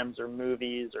programs or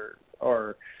movies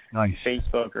or nice.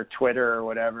 Facebook or Twitter or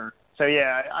whatever. So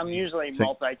yeah, I'm usually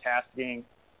multitasking.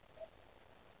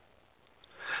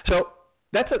 So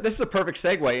this is a perfect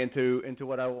segue into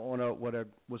what I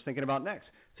was thinking about next.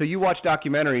 So you watch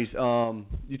documentaries.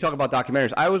 You talk about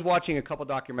documentaries. I was watching a couple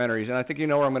documentaries, and I think you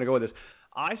know where I'm going to go with this.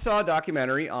 I saw a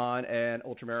documentary on an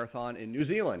ultramarathon in New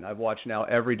Zealand. I've watched now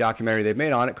every documentary they've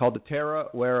made on it, called the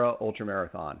Tarawara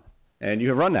Ultramarathon. And you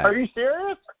have run that. Are you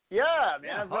serious? Yeah,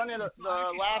 man. I've run it the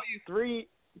last 3.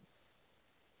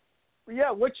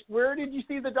 Yeah, where did you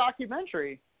see the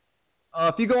documentary?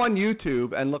 If you go on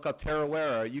YouTube and look up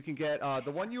Tarawara, you can get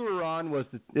the one you were on was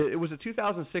a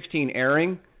 2016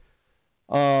 airing.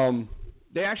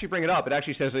 They actually bring it up. It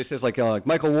actually says like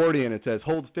Michael Wardian. It says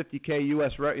holds 50K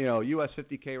US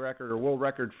 50K record or world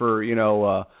record for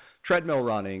treadmill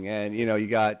running, and you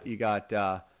got.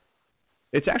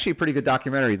 It's actually a pretty good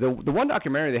documentary. The one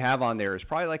documentary they have on there is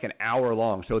probably like an hour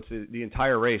long, so it's the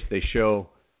entire race. They show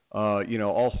all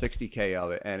 60K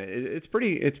of it, and it's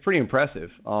pretty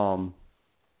impressive. But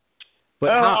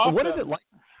awesome. What is it like?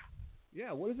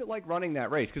 Yeah, what is it like running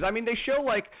that race? Because I mean, they show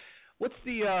like. What's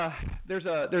the there's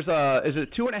a is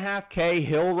it 2.5K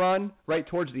hill run right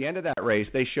towards the end of that race?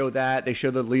 They show that. They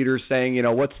show the leaders saying,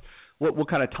 what's what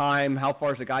kind of time, how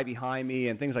far is the guy behind me,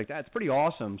 and things like that. It's pretty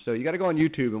awesome. So you got to go on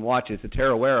YouTube and watch it. It's a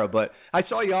Tarawara. But I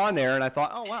saw you on there, and I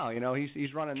thought, oh, wow,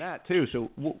 he's running that too. So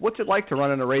what's it like to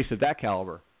run in a race of that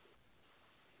caliber?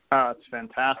 Oh, it's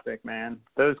fantastic, man.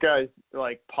 Those guys,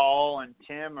 like Paul and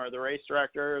Tim, are the race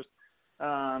directors.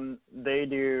 They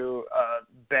do a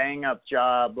bang-up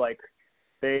job. Like,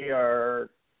 they are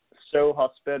so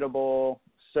hospitable,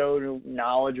 so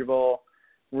knowledgeable,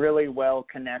 really well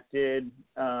connected.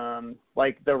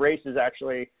 Like, the races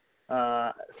actually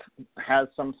has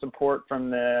some support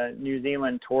from the New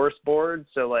Zealand Tourist Board.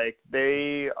 So, like,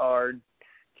 they are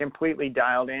completely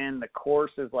dialed in. The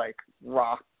course is, like,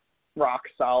 rock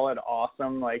solid,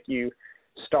 awesome. Like, you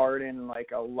start in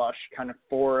like a lush kind of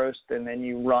forest, and then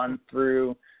you run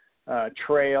through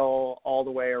trail all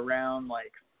the way around,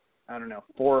 like, I don't know,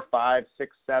 4, 5,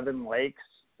 6, 7 lakes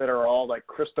that are all like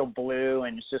crystal blue,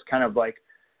 and it's just kind of like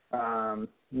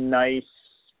nice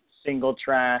single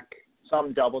track,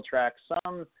 some double track,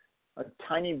 some a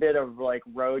tiny bit of like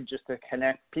road just to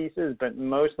connect pieces, but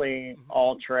mostly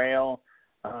all trail.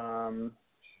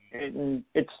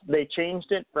 They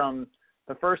changed it from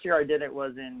the first year I did it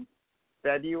was in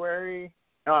February.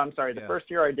 Oh, I'm sorry. The first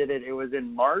year I did it, it was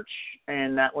in March,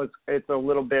 and it's a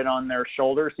little bit on their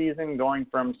shoulder season, going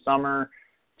from summer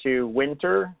to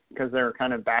winter because they're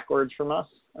kind of backwards from us.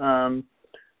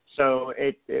 So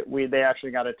they actually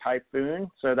got a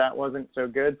typhoon, so that wasn't so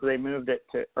good. So they moved it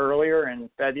to earlier in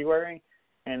February,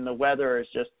 and the weather is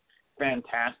just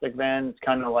fantastic then. It's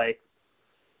kind of like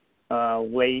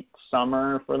late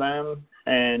summer for them,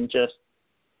 and just,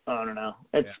 I don't know.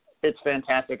 It's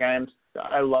fantastic.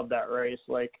 I love that race.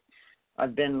 Like,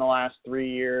 I've been the last 3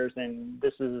 years, and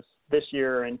this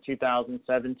year in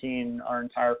 2017, our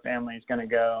entire family is going to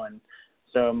go. And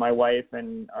so my wife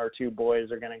and our 2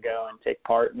 boys are going to go and take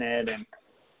part in it.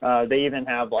 And they even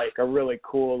have like a really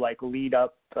cool, like, lead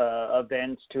up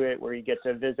events to it where you get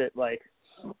to visit like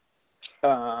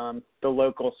the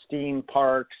local steam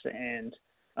parks and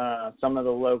some of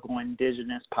the local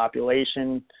indigenous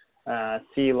population,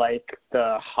 see like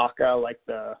the haka, like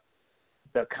the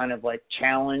kind of like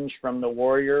challenge from the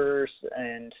warriors,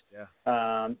 and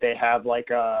they have like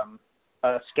a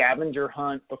scavenger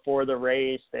hunt before the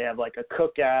race. They have like a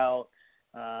cookout.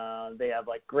 They have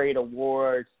like great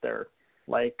awards. They're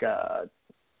like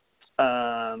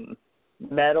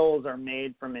medals are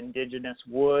made from indigenous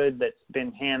wood that's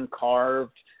been hand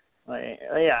carved. I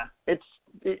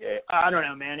don't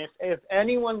know, man. If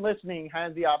anyone listening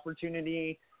has the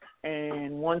opportunity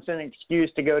and wants an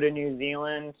excuse to go to New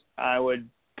Zealand, I would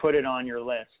put it on your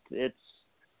list.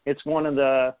 It's one of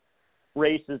the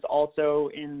races also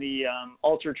in the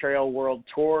Ultra Trail World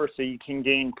Tour, so you can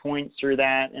gain points through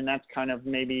that, and that's kind of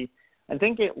maybe, I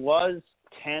think it was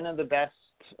 10 of the best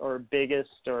or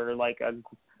biggest, or like a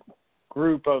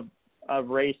group of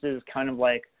races, kind of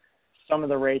like some of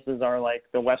the races are like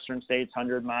the Western States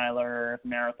 100-miler,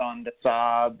 Marathon des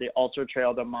Sables, the Ultra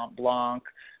Trail de Mont Blanc,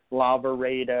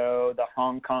 Lavaredo, the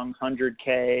Hong Kong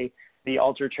 100K, the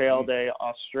Ultra Trail de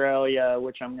Australia,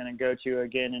 which I'm going to go to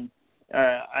again.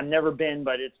 And I've never been,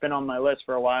 but it's been on my list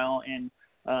for a while, in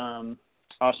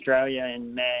Australia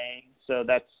in May. So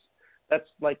that's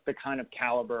like the kind of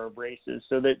caliber of races.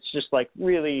 So that's just like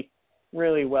really,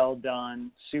 really well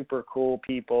done, super cool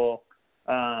people,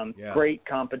 great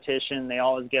competition. They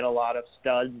always get a lot of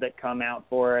studs that come out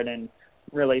for it, and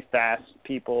really fast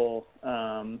people,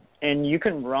 and you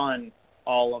can run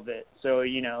all of it. So,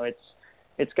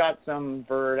 it's got some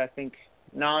vert, I think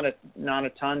not a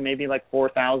ton, maybe like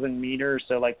 4,000 meters,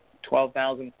 so like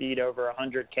 12,000 feet over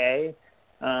 100K.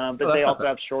 But they also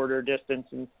have shorter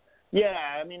distances. Yeah,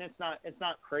 I mean, it's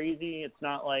not crazy. It's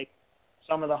not like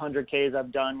some of the 100Ks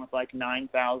I've done with like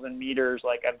 9,000 meters.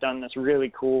 Like, I've done this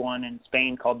really cool one in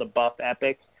Spain called the Buff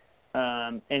Epic.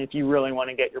 And if you really want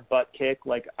to get your butt kicked,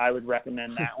 like, I would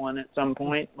recommend that one at some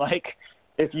point. Like,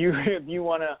 if you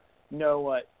want to know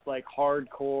what, like,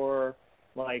 hardcore,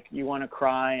 like, you want to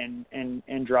cry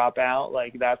and drop out,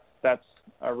 like, that's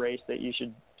a race that you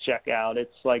should check out.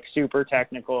 It's like super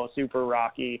technical, super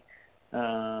rocky,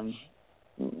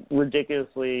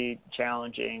 ridiculously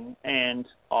challenging, and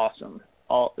awesome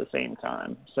all at the same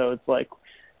time. So it's like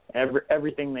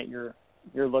everything that you're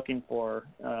looking for,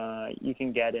 you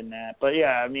can get in that. But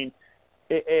yeah, I mean,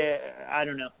 I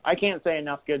don't know. I can't say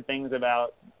enough good things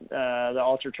about the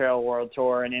Ultra Trail World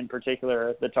Tour, and in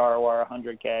particular the Tarawara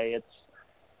 100K.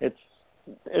 It's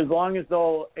as long as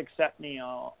they'll accept me,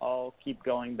 I'll keep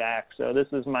going back. So this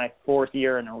is my 4th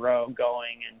year in a row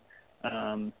going,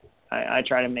 and I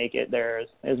try to make it there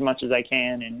as much as I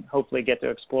can, and hopefully get to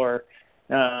explore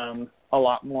a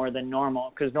lot more than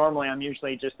normal, because normally I'm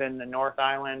usually just in the North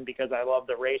Island because I love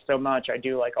the race so much. I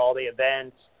do like all the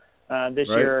events. This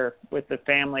year with the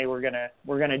family, we're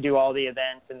gonna do all the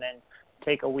events and then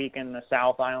take a week in the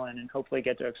South Island and hopefully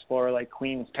get to explore like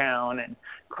Queenstown and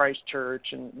Christchurch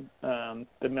and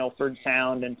the Milford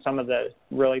Sound and some of the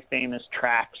really famous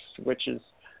tracks, which is,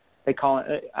 they call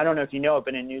it, I don't know if you know it,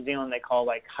 but in New Zealand they call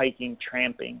like hiking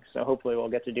tramping. So hopefully we'll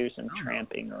get to do some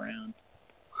tramping around.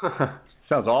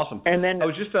 Sounds awesome. And then I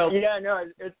was just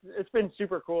it's been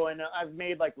super cool, and I've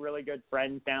made like really good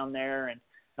friends down there,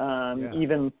 and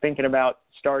even thinking about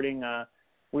starting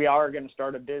we are going to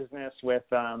start a business with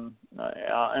an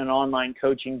online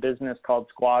coaching business called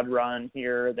Squad Run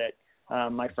here that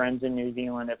my friends in New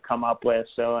Zealand have come up with.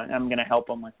 So I'm going to help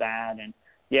them with that. And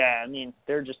yeah, I mean,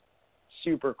 they're just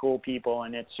super cool people,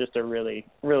 and it's just a really,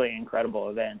 really incredible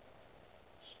event.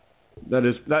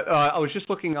 I was just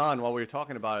looking on while we were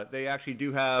talking about it. They actually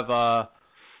do have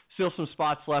still some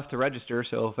spots left to register,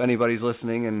 so if anybody's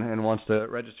listening and wants to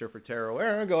register for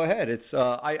Tarawara, go ahead. It's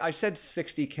I said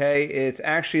 60K. It's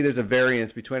actually, there's a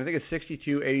variance between, I think it's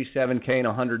 62, 87K, and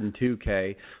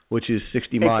 102K, which is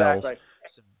 60 miles. Exactly.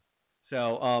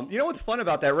 So, you know what's fun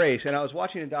about that race, and I was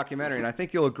watching a documentary, and I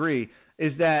think you'll agree,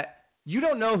 is that you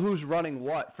don't know who's running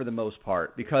what for the most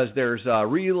part, because there's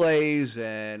relays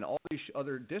and all these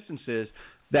other distances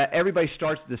that everybody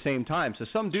starts at the same time. So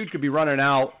some dude could be running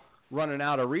out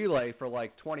a relay for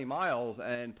like 20 miles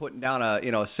and putting down a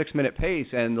 6-minute pace,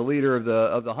 and the leader of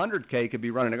the 100K could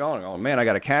be running and going, oh man, I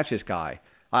got to catch this guy.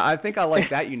 I think I like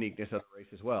that uniqueness of the race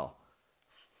as well.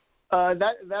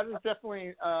 That is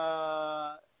definitely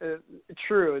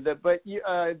true. But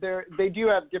they do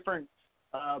have different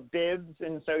bibs,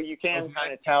 and so you can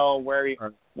kind of tell where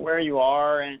you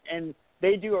are, and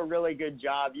they do a really good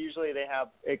job. Usually they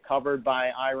have it covered by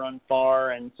I Run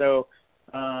Far, and so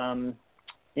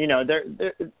you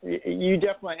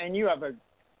definitely, and you have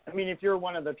if you're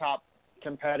one of the top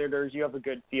competitors, you have a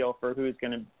good feel for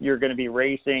you're gonna be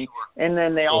racing. And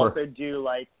then they also do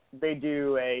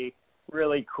a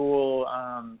really cool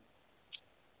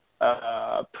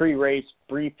pre-race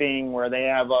briefing where they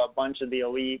have a bunch of the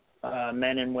elite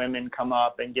men and women come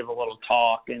up and give a little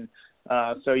talk, and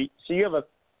so you have a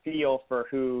feel for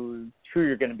who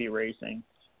you're going to be racing.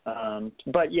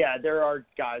 But yeah, there are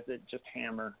guys that just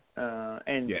hammer,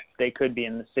 and they could be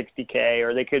in the 60K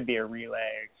or they could be a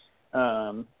relay,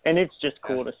 and it's just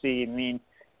cool to see. I mean,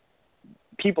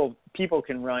 people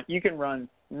can run. You can run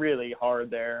really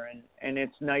hard there, and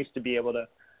it's nice to be able to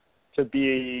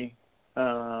be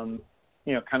kind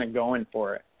of going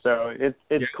for it. So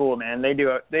it's cool, man. They do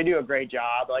a great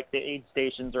job. Like the aid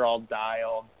stations are all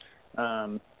dialed.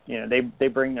 They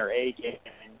bring their A game,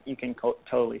 and you can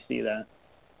totally see that.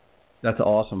 That's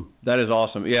awesome. That is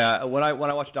awesome. Yeah, when I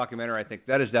watch a documentary, I think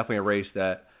that is definitely a race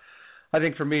that I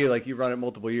think for me, like you've run it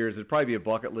multiple years, it'd probably be a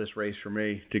bucket list race for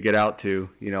me to get out to.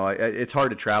 It's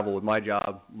hard to travel with my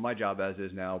job as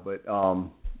is now, but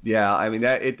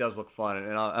it does look fun,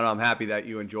 and I'm happy that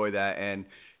you enjoy that. And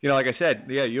like I said,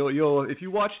 you'll if you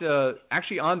watch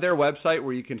actually on their website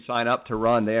where you can sign up to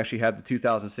run, they actually have the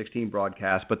 2016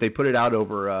 broadcast, but they put it out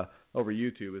over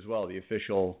YouTube as well, the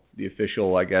official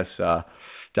I guess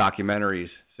documentaries.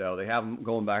 So they have them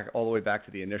going back all the way back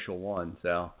to the initial one.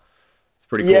 So it's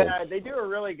pretty cool. Yeah, they do a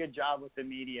really good job with the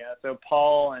media. So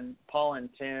Paul and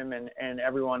Tim and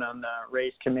everyone on the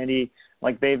race committee,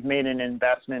 like they've made an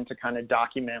investment to kind of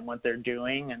document what they're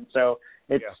doing, and so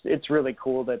it's really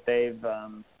cool that they've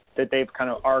kind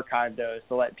of archived those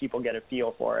to let people get a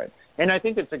feel for it. And I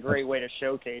think it's a great way to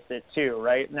showcase it too,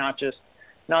 right? Not just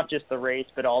the race,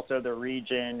 but also the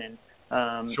region, and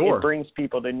it brings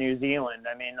people to New Zealand.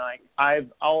 I mean, like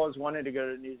I've always wanted to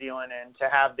go to New Zealand, and to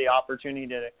have the opportunity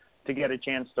to get a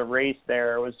chance to race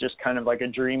there was just kind of like a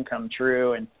dream come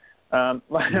true. And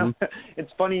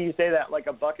it's funny you say that, like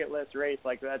a bucket list race,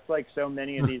 like that's like so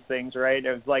many of these things, right?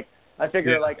 It was like, I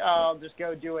figure I'll just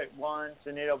go do it once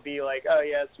and it'll be like, oh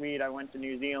yeah, sweet, I went to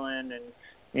New Zealand, and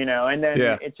and then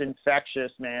it's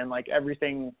infectious, man. Like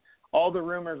everything, all the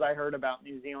rumors I heard about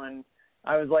New Zealand,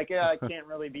 I was like, yeah, it can't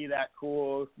really be that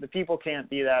cool. The people can't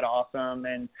be that awesome.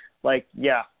 And like,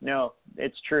 no,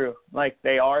 it's true. Like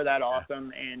they are that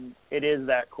awesome, and it is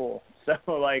that cool. So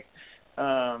like,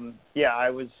 I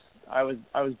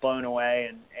was blown away,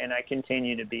 and I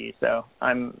continue to be. So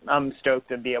I'm stoked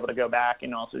to be able to go back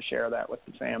and also share that with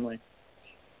the family.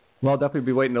 Well, I'll definitely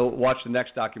be waiting to watch the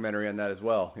next documentary on that as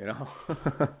well. It'll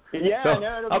be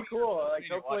cool. Like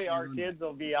hopefully our kids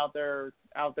will be out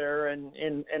there and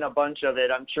in a bunch of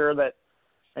it. I'm sure that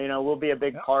we'll be a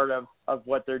big part of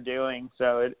what they're doing.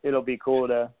 So it'll be cool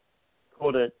to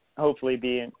hopefully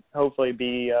be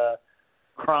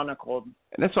chronicled.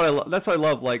 And that's what I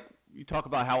love. Like, you talk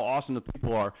about how awesome the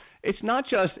people are. It's not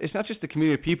just the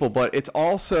community of people, but it's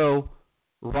also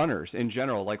runners in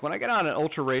general. Like, when I get on at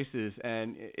ultra races,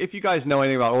 and if you guys know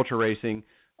anything about ultra racing,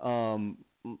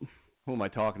 who am I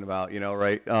talking about?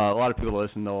 Right? A lot of people that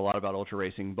listen know a lot about ultra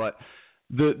racing, but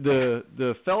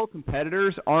the fellow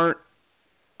competitors aren't.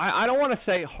 I don't want to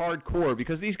say hardcore,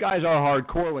 because these guys are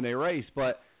hardcore when they race,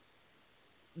 but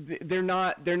they're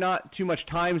not too much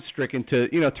time stricken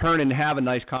to turn and have a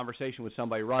nice conversation with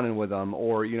somebody running with them,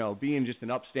 or being just an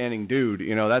upstanding dude.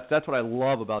 That's what I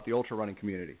love about the ultra running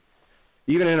community.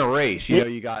 Even in a race,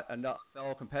 you got a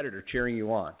fellow competitor cheering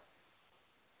you on.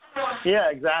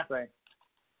 Yeah, exactly.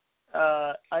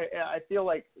 I feel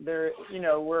like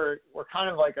we're kind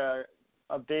of like a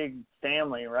big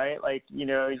family, right? Like, you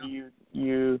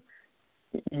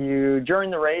during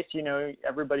the race,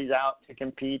 everybody's out to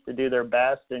compete, to do their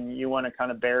best, and you want to kind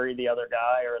of bury the other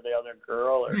guy or the other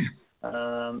girl, or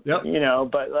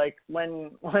but like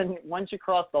once you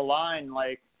cross the line,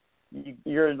 like,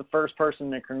 you're the first person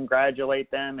to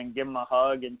congratulate them and give them a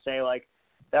hug and say, like,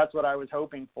 that's what I was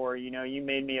hoping for. You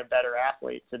made me a better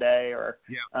athlete today, or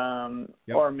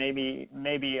or maybe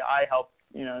I helped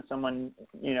someone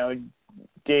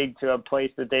dig to a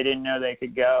place that they didn't know they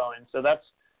could go. And so that's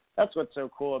what's so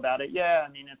cool about it. Yeah,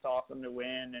 I mean, it's awesome to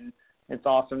win, and it's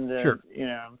awesome to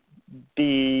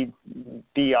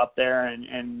be up there,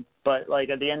 and but, like,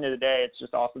 at the end of the day, it's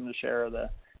just awesome to share the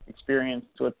experience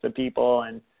with the people.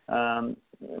 And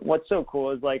what's so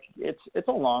cool is, like, it's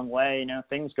a long way.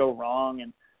 Things go wrong,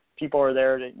 and people are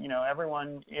there to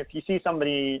everyone. If you see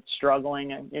somebody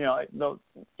struggling,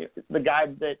 the guy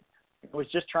that was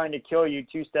just trying to kill you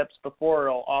 2 steps before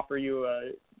will offer you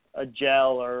a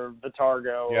gel or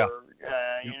Vitargo or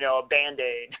a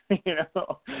Band-Aid.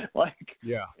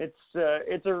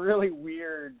 It's a really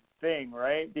weird thing,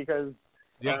 right? Because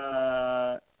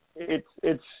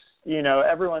it's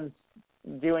everyone's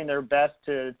doing their best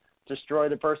to destroy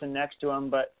the person next to them,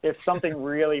 but if something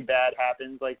really bad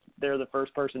happens, like, they're the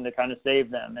first person to kind of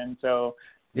save them. And so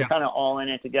you're kind of all in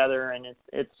it together, and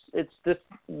it's this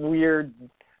weird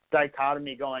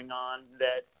dichotomy going on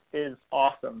that is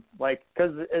awesome. Like,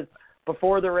 because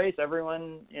before the race,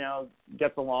 everyone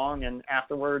gets along, and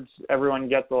afterwards everyone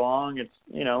gets along. It's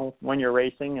when you're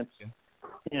racing,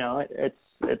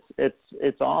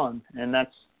 it's on, and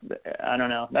that's, I don't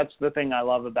know, that's the thing I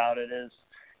love about it, is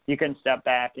you can step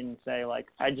back and say, like,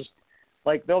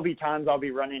 there'll be times I'll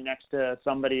be running next to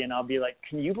somebody and I'll be like,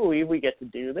 can you believe we get to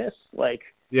do this? Like,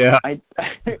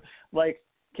 like,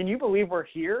 can you believe we're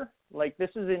here? Like, this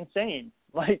is insane.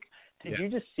 Like, did you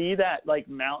just see that, like,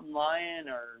 mountain lion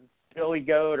or billy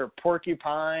goat or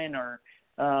porcupine, or,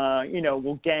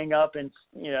 we'll gang up and,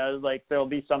 like, there'll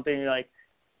be something like,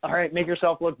 all right, make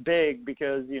yourself look big,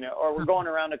 because, or we're going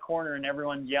around a corner and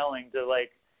everyone's yelling to,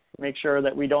 like, make sure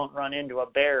that we don't run into a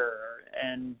bear,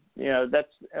 and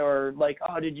that's, or like,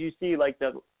 oh, did you see, like,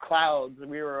 the clouds?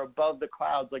 We were above the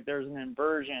clouds, like, there's an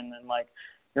inversion, and, like,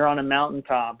 you're on a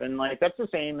mountaintop, and, like, that's the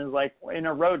same as, like, in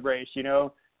a road race.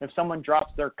 If someone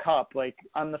drops their cup, like,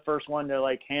 I'm the first one to,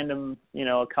 like, hand them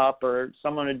a cup, or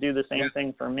someone to do the same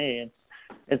thing for me.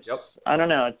 It's I don't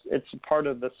know, it's part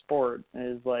of the sport,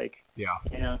 is like, you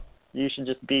should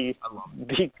just be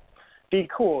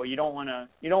cool. You don't want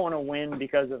to win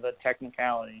because of a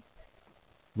technicality.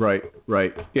 Right.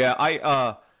 Yeah,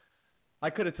 I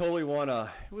could have totally won it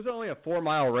was only a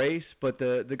 4-mile race, but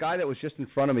the guy that was just in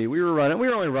front of me, we were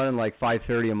only running like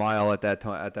 5:30 a mile at that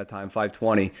time,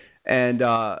 5:20, and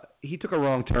he took a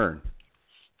wrong turn.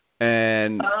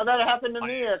 And that happened to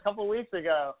me a couple weeks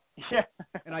ago. Yeah.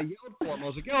 And I yelled for him. I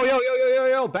was like,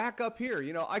 yo, back up here.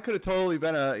 I could have totally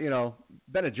been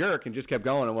a jerk and just kept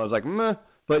going, and I was like, meh.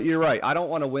 But you're right. I don't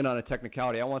want to win on a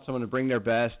technicality. I want someone to bring their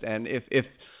best. And if it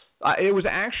was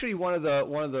actually one of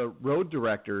the road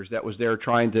directors that was there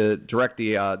trying to direct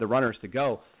the runners to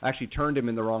go, actually turned him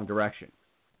in the wrong direction.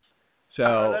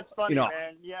 So that's funny,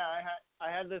 man. Yeah, I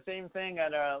had the same thing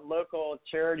at a local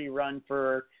charity run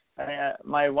for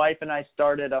my wife and I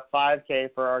started a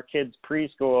 5K for our kids'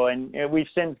 preschool, and we've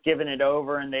since given it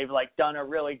over, and they've, like, done a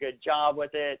really good job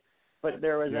with it. But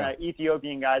there was an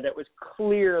Ethiopian guy that was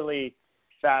clearly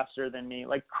faster than me,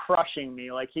 like, crushing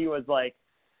me. Like, he was like,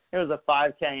 it was a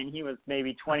 5K, and he was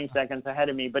maybe 20 seconds ahead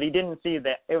of me, but he didn't see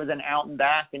that it was an out and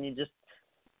back, and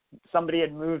somebody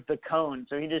had moved the cone,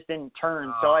 so he just didn't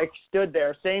turn. So I stood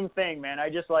there, same thing, man. I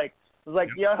just, like, was like,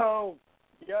 yo,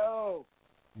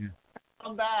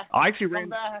 come back. I actually ran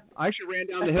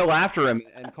down the hill after him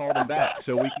and called him back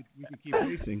so we could keep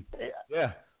racing.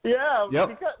 Yeah. Yeah.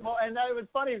 Because, and that was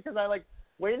funny because I, like,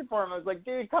 waited for him. I was like,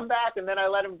 dude, come back. And then I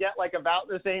let him get like about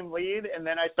the same lead, and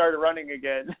then I started running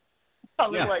again. I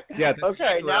was like,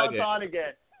 okay, now it's on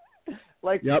again.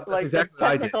 Like exactly the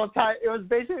technical time. It was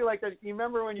basically like you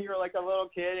remember when you were like a little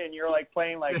kid and you're like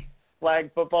playing like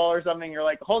flag football or something. You're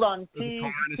like, hold on,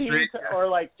 or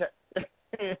like.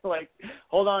 Like,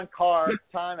 hold on, car,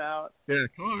 timeout. Yeah,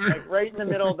 car. Like right in the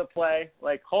middle of the play.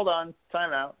 Like, hold on,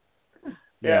 timeout.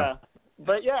 Yeah.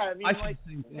 But yeah, I mean, like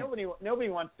nobody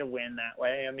wants to win that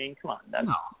way. I mean, come on. That's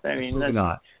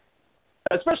not.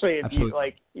 Especially if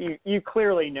you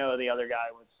clearly know the other guy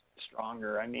was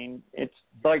stronger. I mean, it's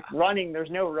like running.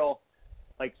 There's no real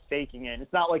like faking it.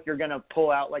 It's not like you're gonna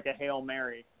pull out like a Hail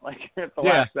Mary like at the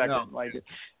last second. No. Like,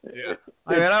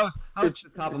 I mean, I was at the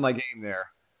top of my game there.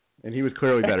 And he was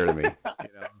clearly better than me.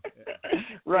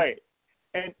 Right.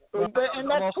 And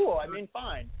that's cool. I mean,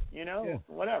 fine.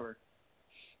 Whatever.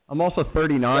 I'm also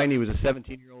 39. He was a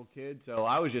 17-year-old kid, so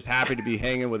I was just happy to be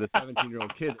hanging with a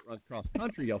 17-year-old kid that runs cross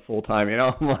country full time.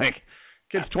 I'm like,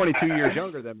 kid's 22 years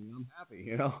younger than me. I'm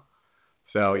happy.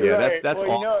 So yeah, right. that's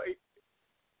awesome.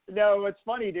 No, what's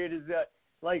funny, dude, is that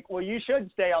you should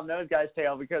stay on those guys'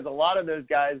 tail because a lot of those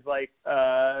guys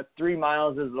 3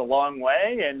 miles is a long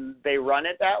way and they run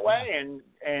it that way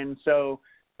and so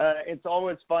it's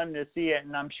always fun to see it,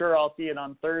 and I'm sure I'll see it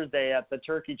on Thursday at the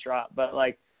turkey trot. But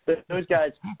those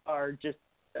guys are just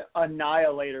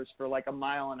annihilators for a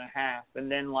mile and a half, and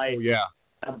then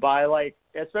by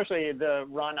especially the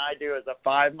run I do is a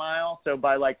 5 mile, so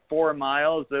by 4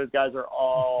 miles those guys are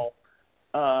all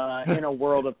in a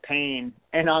world of pain,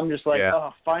 and I'm just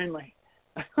oh, finally.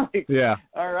 All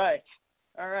right.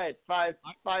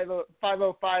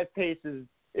 5:05 pace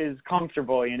is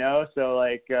comfortable, So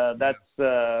that's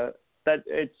that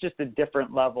it's just a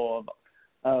different level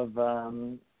of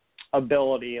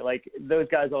ability. Those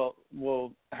guys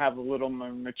will have a little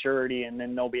more maturity, and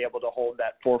then they'll be able to hold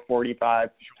that 4:45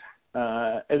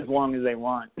 as long as they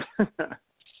want.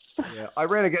 Yeah, I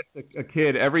ran against a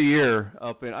kid every year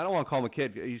up in, I don't want to call him a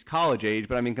kid, he's college age,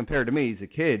 but I mean, compared to me, he's a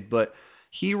kid, but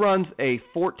he runs a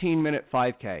 14-minute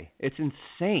 5K. It's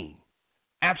insane.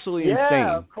 Absolutely insane.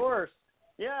 Yeah, of course.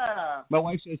 Yeah. My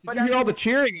wife says, did you hear all the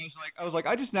cheering? I was like,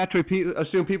 I just naturally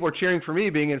assume people are cheering for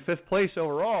me being in 5th place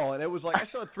overall, and it was I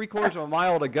saw 3/4 of a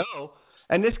mile to go,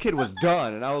 and this kid was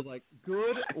done, and I was like,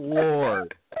 good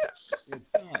Lord. It's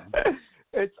done.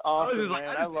 It's awesome,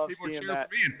 man. I love seeing that.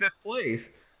 For me in 5th place.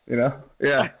 Yeah.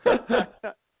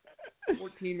 14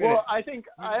 minutes. Well, I think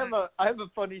I have a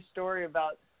funny story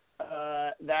about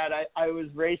that. I was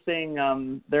racing.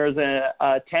 There's a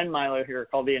 10-miler here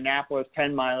called the Annapolis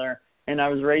 10-miler, and I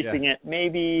was racing it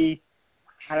maybe,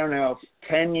 I don't know,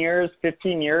 10 years,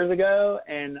 15 years ago,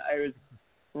 and I was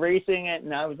racing it,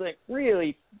 and I was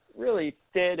really, really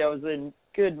fit. I was in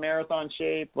good marathon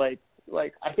shape. I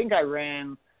think I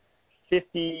ran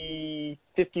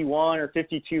 51 or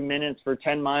 52 minutes for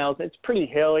 10 miles. It's pretty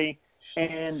hilly.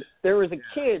 And there was a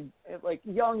kid,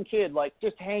 young kid,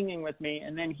 just hanging with me.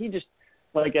 And then he just,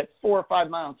 at 4 or 5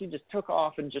 miles, he just took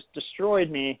off and just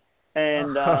destroyed me.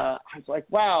 And I was like,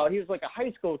 wow, he was a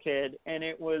high school kid. And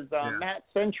it was Matt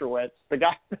Centrowitz, the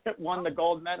guy that won the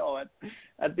gold medal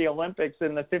at the Olympics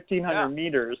in the 1,500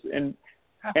 meters. And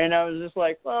I was just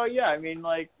like, well, yeah, I mean,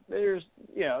 there's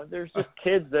just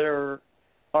kids that are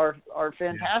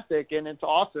fantastic, and it's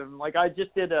awesome. I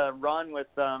just did a run with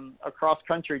a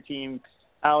cross-country team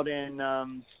out in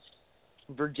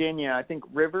Virginia, I think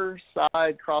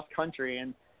Riverside Cross Country,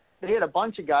 and they had a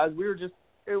bunch of guys. We were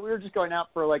just going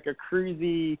out for a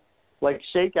cruisy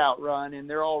shakeout run, and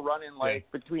they're all running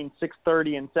between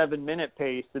 6:30 and 7-minute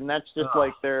pace, and that's just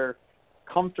their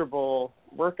comfortable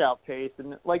workout pace.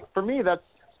 And for me, that's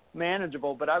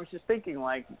manageable, but I was just thinking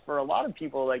for a lot of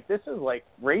people this is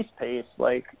race pace,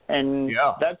 and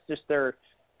that's just their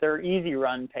easy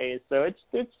run pace, so it's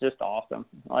just awesome.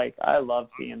 I love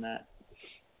seeing that.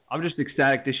 I'm just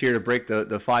ecstatic this year to break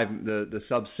the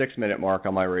sub 6-minute mark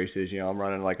on my races. I'm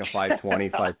running a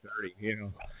 5:20,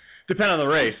 5:30, depending on the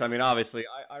race. I mean, obviously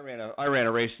I ran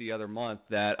a race the other month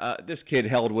that this kid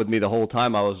held with me the whole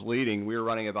time I was leading. We were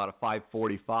running about a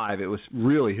 5:45. It was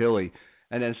really hilly.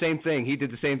 And then same thing, he did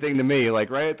the same thing to me.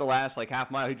 Right at the last half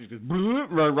mile, he just goes,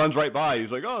 runs right by. He's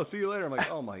like, oh, see you later. I'm like,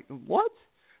 oh my, what?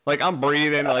 I'm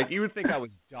breathing. You would think I was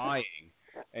dying,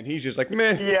 and he's just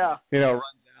meh. Yeah. Runs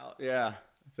out. Yeah.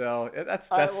 So that's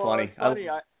funny. It's funny.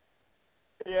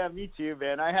 Yeah, me too,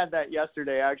 man. I had that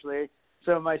yesterday actually.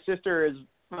 So my sister is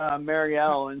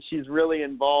Marielle, and she's really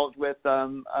involved with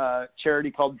a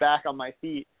charity called Back on My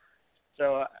Feet.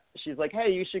 So she's like,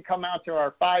 hey, you should come out to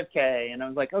our 5K. And I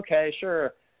was like, okay,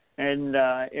 sure. And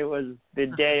it was the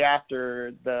day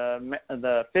after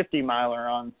the 50-miler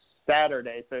on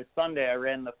Saturday. So Sunday I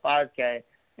ran the 5K,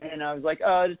 and I was like,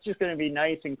 oh, it's just going to be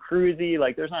nice and cruisy.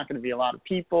 Like, there's not going to be a lot of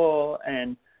people.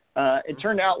 And it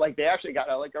turned out like they actually got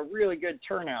a really good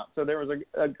turnout. So there was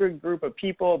a good group of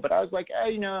people, but I was like,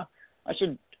 hey, I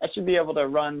should be able to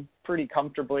run pretty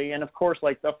comfortably. And of course,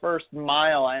 like the first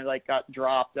mile I like got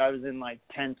dropped. I was in like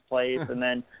 10th place, and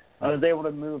then I was able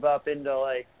to move up into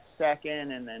like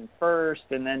second and then first,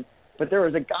 but there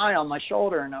was a guy on my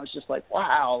shoulder, and I was just like,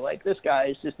 wow, like this guy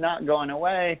is just not going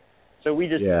away. So we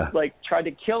just like tried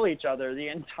to kill each other the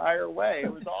entire way.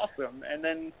 It was awesome. And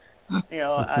then,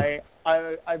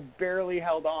 I barely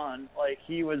held on. Like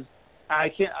I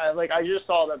just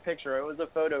saw the picture. It was a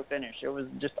photo finish. It was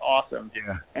just awesome.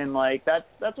 Yeah. And like that's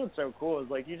what's so cool is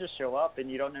like you just show up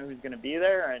and you don't know who's going to be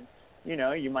there, and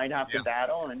you might have to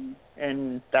battle,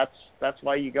 and that's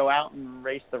why you go out and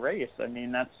race the race. I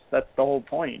mean, that's the whole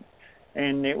point.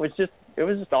 And it was just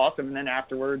awesome. And then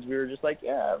afterwards we were just like,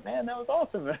 yeah, man, that was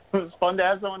awesome. It was fun to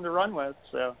have someone to run with.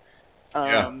 So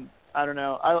I don't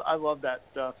know. I love that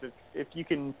stuff. If you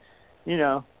can,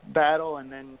 battle and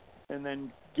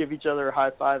then give each other a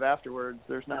high five afterwards,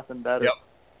 there's nothing better. Yep.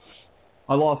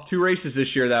 I lost 2 races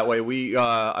this year that way.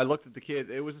 I looked at the kid.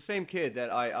 It was the same kid that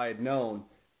I had known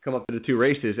come up to the 2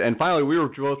 races. And finally we were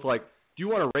both like, do you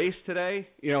want to race today?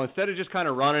 Instead of just kind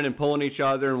of running and pulling each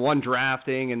other and one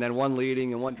drafting and then one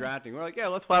leading and one drafting, we're like, yeah,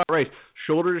 let's flat out race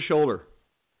shoulder to shoulder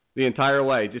the entire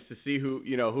way just to see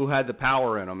who had the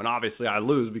power in them. And obviously I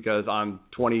lose because I'm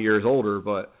 20 years older,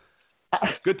 but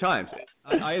good times.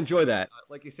 I enjoy that.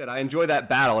 Like you said, I enjoy that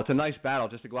battle. It's a nice battle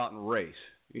just to go out and race,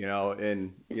 it's, I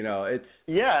don't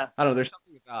know, there's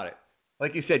something about it.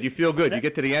 Like you said, you feel good. You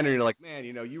get to the end and you're like, man,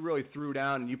 you really threw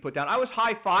down and you put down. I was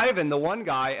high-fiving the one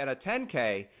guy at a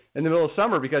 10K in the middle of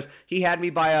summer because he had me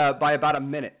by about a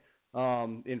minute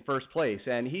in first place.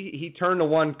 And he turned the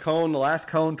last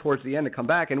cone towards the end to come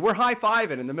back. And we're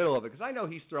high-fiving in the middle of it because I know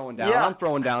he's throwing down. Yeah. I'm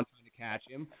throwing down trying to catch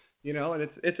him, and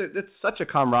it's such a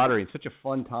camaraderie and such a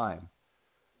fun time.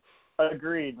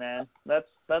 Agreed, man. That's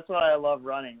why I love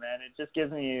running, man. It just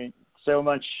gives me so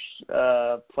much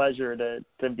pleasure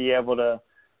to be able to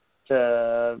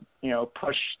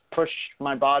push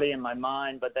my body and my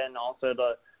mind, but then also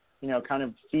to kind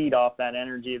of feed off that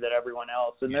energy that everyone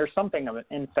else. And there's something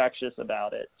infectious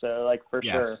about it. So like for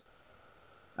sure.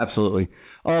 Absolutely.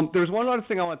 There's one other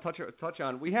thing I want to touch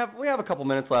on. We have a couple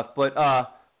minutes left, but I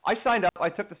signed up. I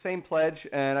took the same pledge,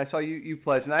 and I saw you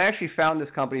pledge, and I actually found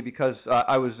this company because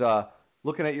I was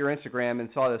looking at your Instagram and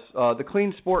saw this the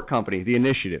Clean Sport Company, the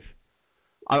initiative.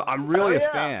 I'm really a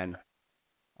fan.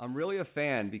 I'm really a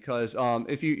fan because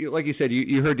if you like you said,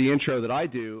 you heard the intro that I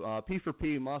do.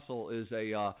 P4P Muscle is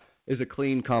a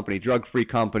clean company, drug-free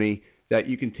company that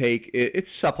you can take. It's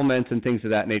supplements and things of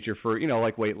that nature for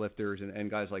like weightlifters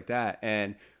and guys like that.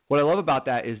 And what I love about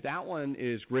that is that one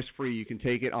is risk-free. You can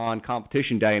take it on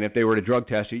competition day, and if they were to drug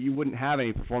test you wouldn't have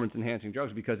any performance-enhancing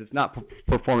drugs because it's not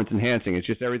performance-enhancing. It's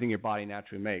just everything your body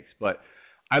naturally makes. But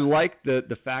I like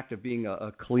the fact of being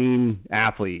a clean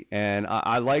athlete, and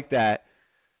I like that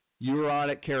you were on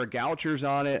it. Kara Goucher's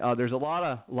on it. There's a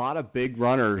lot of big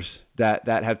runners that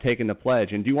have taken the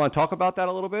pledge. And do you want to talk about that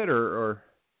a little bit, or?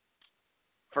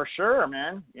 For sure,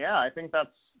 man. Yeah, I think that's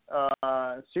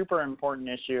a super important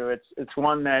issue. It's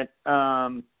one that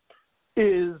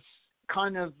is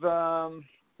kind of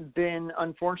been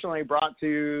unfortunately brought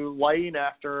to light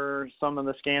after some of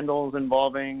the scandals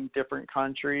involving different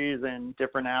countries and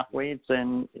different athletes.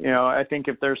 And, I think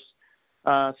if there's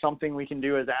something we can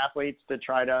do as athletes to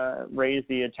try to raise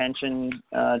the attention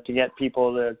to get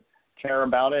people to care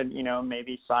about it,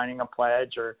 maybe signing a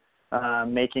pledge or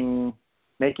making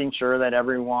sure that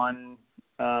everyone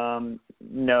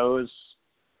knows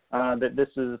that this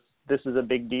is a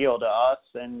big deal to us,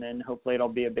 and then hopefully it'll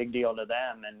be a big deal to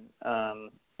them. And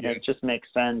it just makes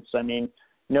sense. I mean,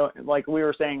 like we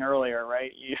were saying earlier,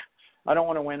 right? I don't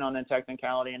want to win on a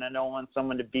technicality, and I don't want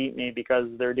someone to beat me because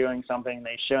they're doing something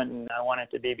they shouldn't. I want it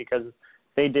to be because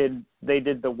they did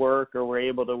the work or were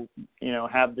able to,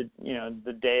 have the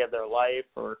day of their life,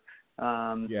 or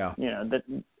that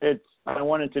it's. I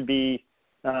want it to be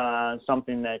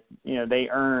something that they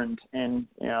earned, and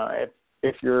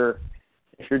if you're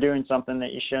doing something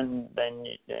that you shouldn't, then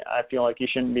I feel like you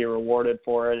shouldn't be rewarded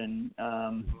for it, and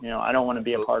I don't want to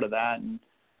be a part of that,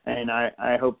 and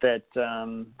I hope that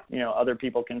other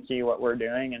people can see what we're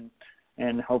doing,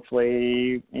 and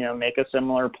hopefully make a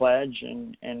similar pledge,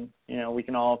 and we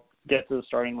can all get to the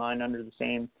starting line under the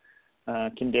same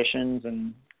conditions,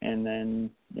 and then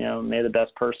may the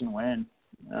best person win.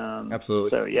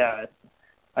 Absolutely. So yeah,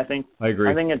 I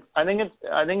agree. I think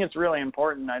it's really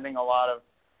important. I think a lot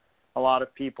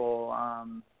of people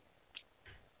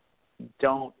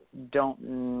don't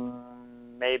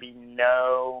maybe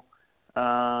know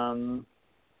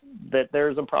that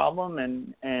there's a problem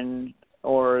and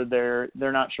or they're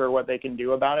not sure what they can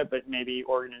do about it, but maybe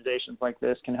organizations like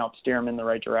this can help steer them in the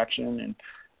right direction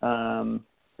and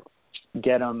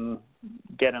get them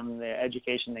the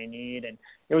education they need. And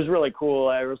it was really cool.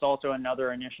 There was also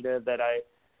another initiative that I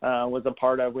was a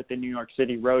part of with the New York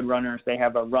City Roadrunners. They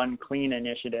have a Run Clean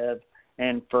initiative,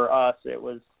 and for us, it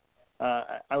was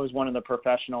I was one of the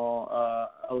professional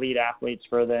elite athletes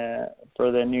for the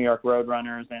New York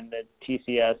Roadrunners and the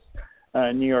TCS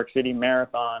New York City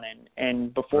Marathon,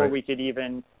 and before we could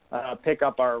even pick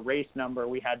up our race number,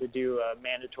 we had to do a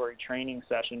mandatory training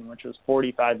session, which was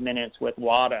 45 minutes with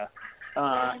WADA,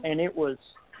 and it was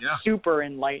super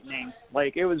enlightening.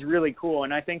 Like, it was really cool,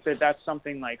 and I think that that's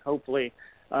something, like, hopefully,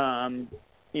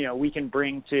 we can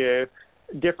bring to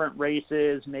different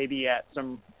races, maybe at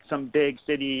some big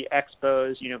city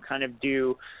expos, kind of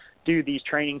do these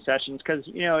training sessions, because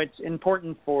it's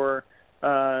important for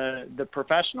the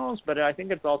professionals, but I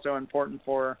think it's also important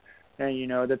for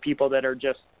the people that are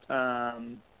just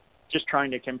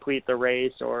trying to complete the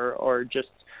race or just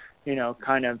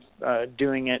kind of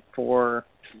doing it for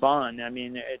fun. I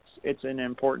mean, it's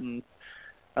important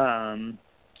to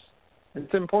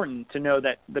know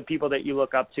that the people that you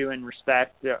look up to and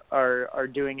respect are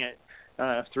doing it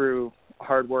through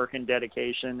hard work and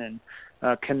dedication and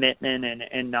commitment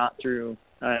and not through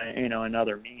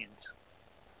another means.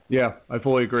 Yeah, I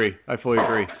fully agree.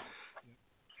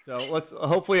 So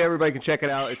hopefully everybody can check it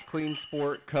out. It's Clean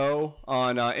Sport Co.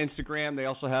 on Instagram. They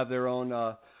also have their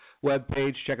own web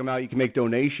page. Check them out. You can make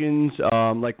donations.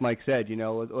 Like Mike said,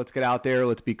 let's get out there.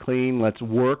 Let's be clean. Let's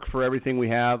work for everything we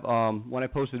have. When I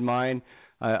posted mine,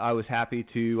 I was happy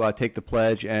to take the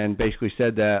pledge and basically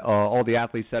said that all the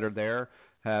athletes that are there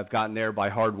have gotten there by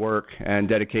hard work and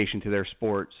dedication to their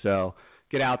sport. So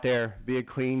get out there, be a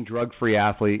clean, drug-free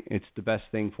athlete. It's the best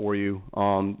thing for you.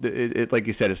 Like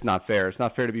you said, it's not fair. It's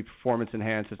not fair to be performance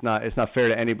enhanced. It's not fair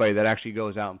to anybody that actually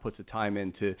goes out and puts the time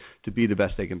in to be the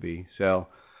best they can be. So,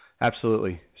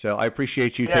 absolutely. So I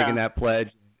appreciate you taking that pledge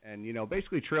and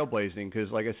basically trailblazing, because,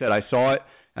 like I said, I saw it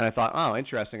and I thought, oh,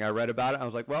 interesting. I read about it. I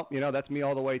was like, well, that's me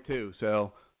all the way too.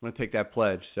 So I'm going to take that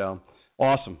pledge. So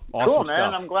awesome cool,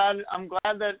 man. Stuff. I'm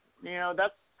glad that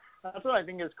that's what I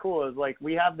think is cool, is like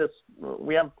we have a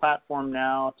platform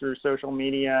now through social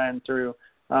media and through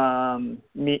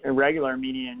regular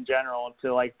media in general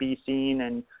to like be seen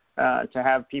and to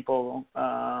have people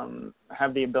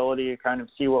have the ability to kind of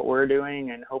see what we're doing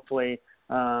and hopefully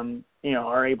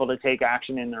are able to take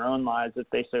action in their own lives if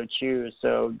they so choose.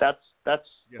 So that's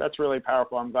really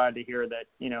powerful. I'm glad to hear that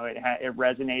it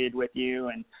resonated with you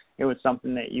and it was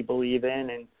something that you believe in,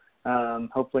 and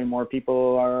hopefully more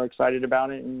people are excited about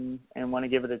it and want to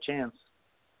give it a chance.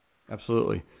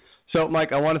 Absolutely. So,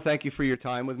 Mike, I want to thank you for your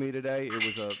time with me today.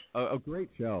 It was a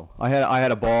great show. I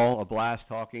had a blast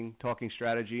talking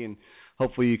strategy, and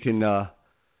hopefully you can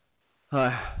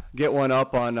get one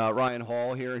up on Ryan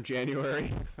Hall here in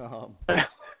January.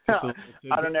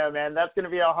 I don't know, man. That's going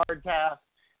to be a hard task.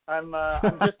 I'm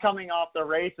just coming off the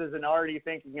races and already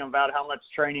thinking about how much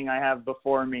training I have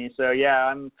before me. So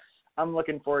yeah, I'm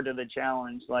looking forward to the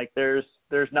challenge. Like there's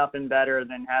nothing better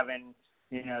than having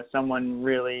someone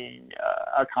really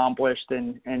accomplished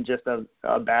and just a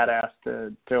badass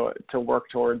to work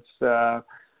towards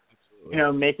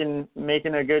making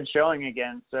a good showing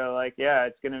again. So like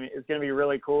it's gonna be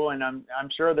really cool, and I'm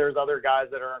sure there's other guys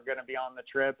that are gonna be on the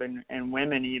trip and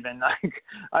women even. Like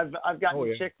I've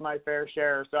gotten chicked my fair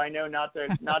share, so I know not to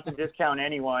discount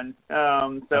anyone.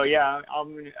 So yeah,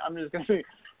 I'm just gonna be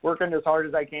working as hard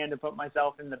as I can to put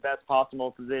myself in the best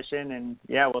possible position, and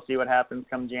we'll see what happens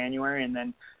come January, and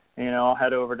then I'll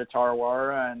head over to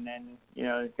Tarawara, and then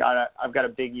I've got a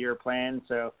big year planned.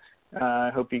 So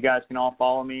I hope you guys can all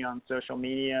follow me on social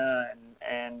media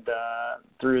and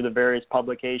through the various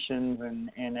publications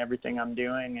and everything I'm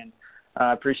doing, and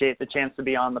appreciate the chance to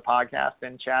be on the podcast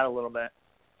and chat a little bit.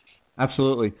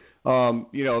 Absolutely.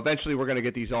 Eventually we're going to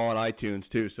get these all on iTunes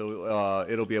too, so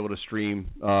it'll be able to stream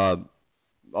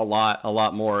a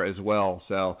lot more as well.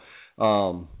 So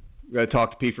we got to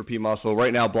talk to P4P Muscle.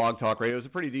 Right now, Blog Talk Radio is a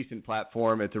pretty decent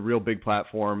platform. It's a real big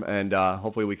platform, and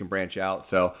hopefully we can branch out.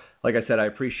 So like I said, I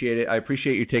appreciate it. I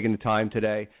appreciate you taking the time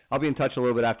today. I'll be in touch a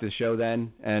little bit after the show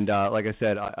then. And like I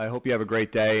said, I hope you have a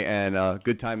great day and a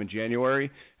good time in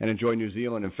January, and enjoy New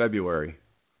Zealand in February.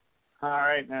 All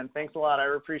right, man. Thanks a lot.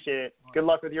 I appreciate it. Good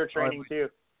luck with your training too.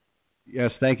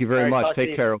 Yes, thank you very much.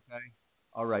 Take care, okay?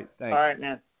 All right, thanks. All right,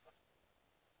 man.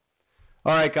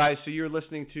 All right, guys, so you're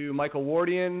listening to Michael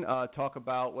Wardian talk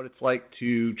about what it's like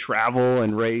to travel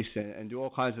and race and do all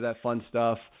kinds of that fun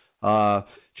stuff.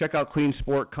 Check out Clean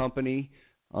Sport Company.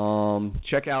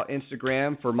 Check out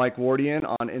Instagram for Mike Wardian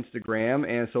on Instagram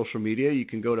and social media. You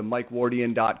can go to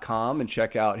mikewardian.com and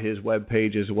check out his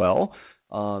webpage as well.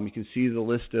 You can see the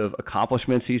list of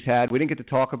accomplishments he's had. We didn't get to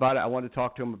talk about it. I wanted to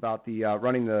talk to him about the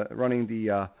running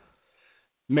the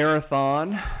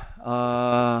marathon.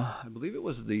 I believe it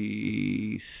was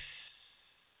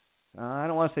I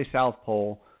don't want to say South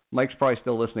Pole. Mike's probably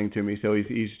still listening to me, so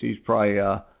he's probably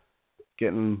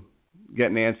getting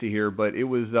antsy here. But it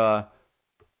was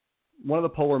one of the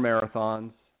polar marathons.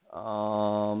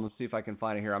 Let's see if I can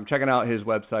find it here. I'm checking out his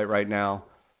website right now.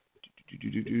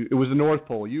 It was the North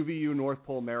Pole, UVU North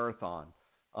Pole Marathon.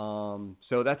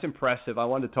 So that's impressive. I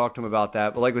wanted to talk to him about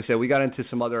that. But like we said, we got into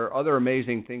some other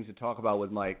amazing things to talk about with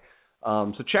Mike.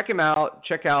 So check him out.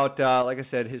 Check out, like I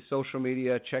said, his social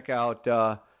media. Check out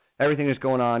everything that's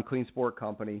going on, Clean Sport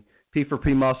Company,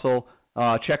 P4P Muscle.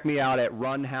 Check me out at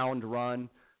Runhound Run.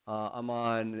 I'm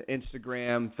on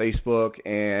Instagram, Facebook,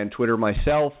 and Twitter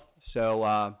myself.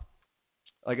 So,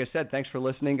 like I said, thanks for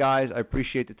listening, guys. I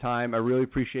appreciate the time. I really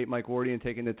appreciate Mike Wardian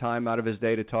taking the time out of his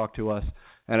day to talk to us,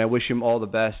 and I wish him all the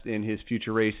best in his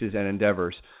future races and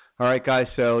endeavors. All right, guys,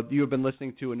 so you have been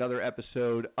listening to another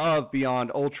episode of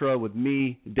Beyond Ultra with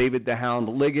me, David the Hound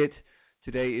Liggett.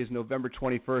 Today is November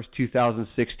 21st,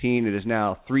 2016. It is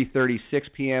now 3:36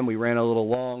 p.m. We ran a little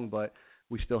long, but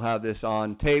we still have this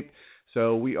on tape,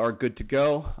 so we are good to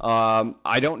go.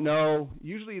 I don't know.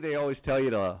 Usually they always tell you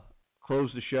to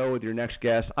close the show with your next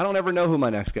guest. I don't ever know who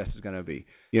my next guest is going to be.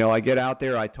 I get out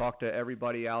there, I talk to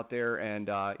everybody out there, and,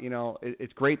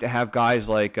 it's great to have guys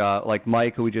like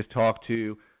Mike, who we just talked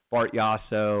to, Bart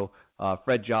Yasso,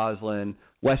 Fred Joslin,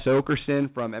 Wes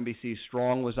Okerson from NBC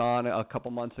Strong was on a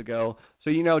couple months ago.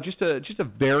 So, just a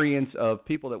variance of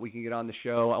people that we can get on the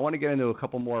show. I want to get into a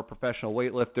couple more professional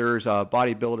weightlifters,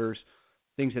 bodybuilders,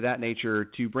 things of that nature,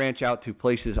 to branch out to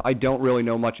places I don't really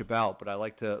know much about, but I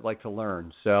like to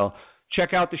learn. So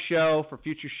check out the show for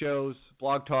future shows,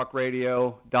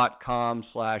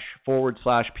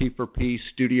 blogtalkradio.com//P4P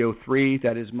Studio 3.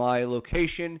 That is my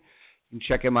location. You can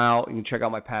check him out. You can check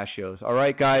out my past shows. All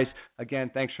right, guys. Again,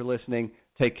 thanks for listening.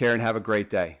 Take care and have a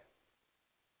great day.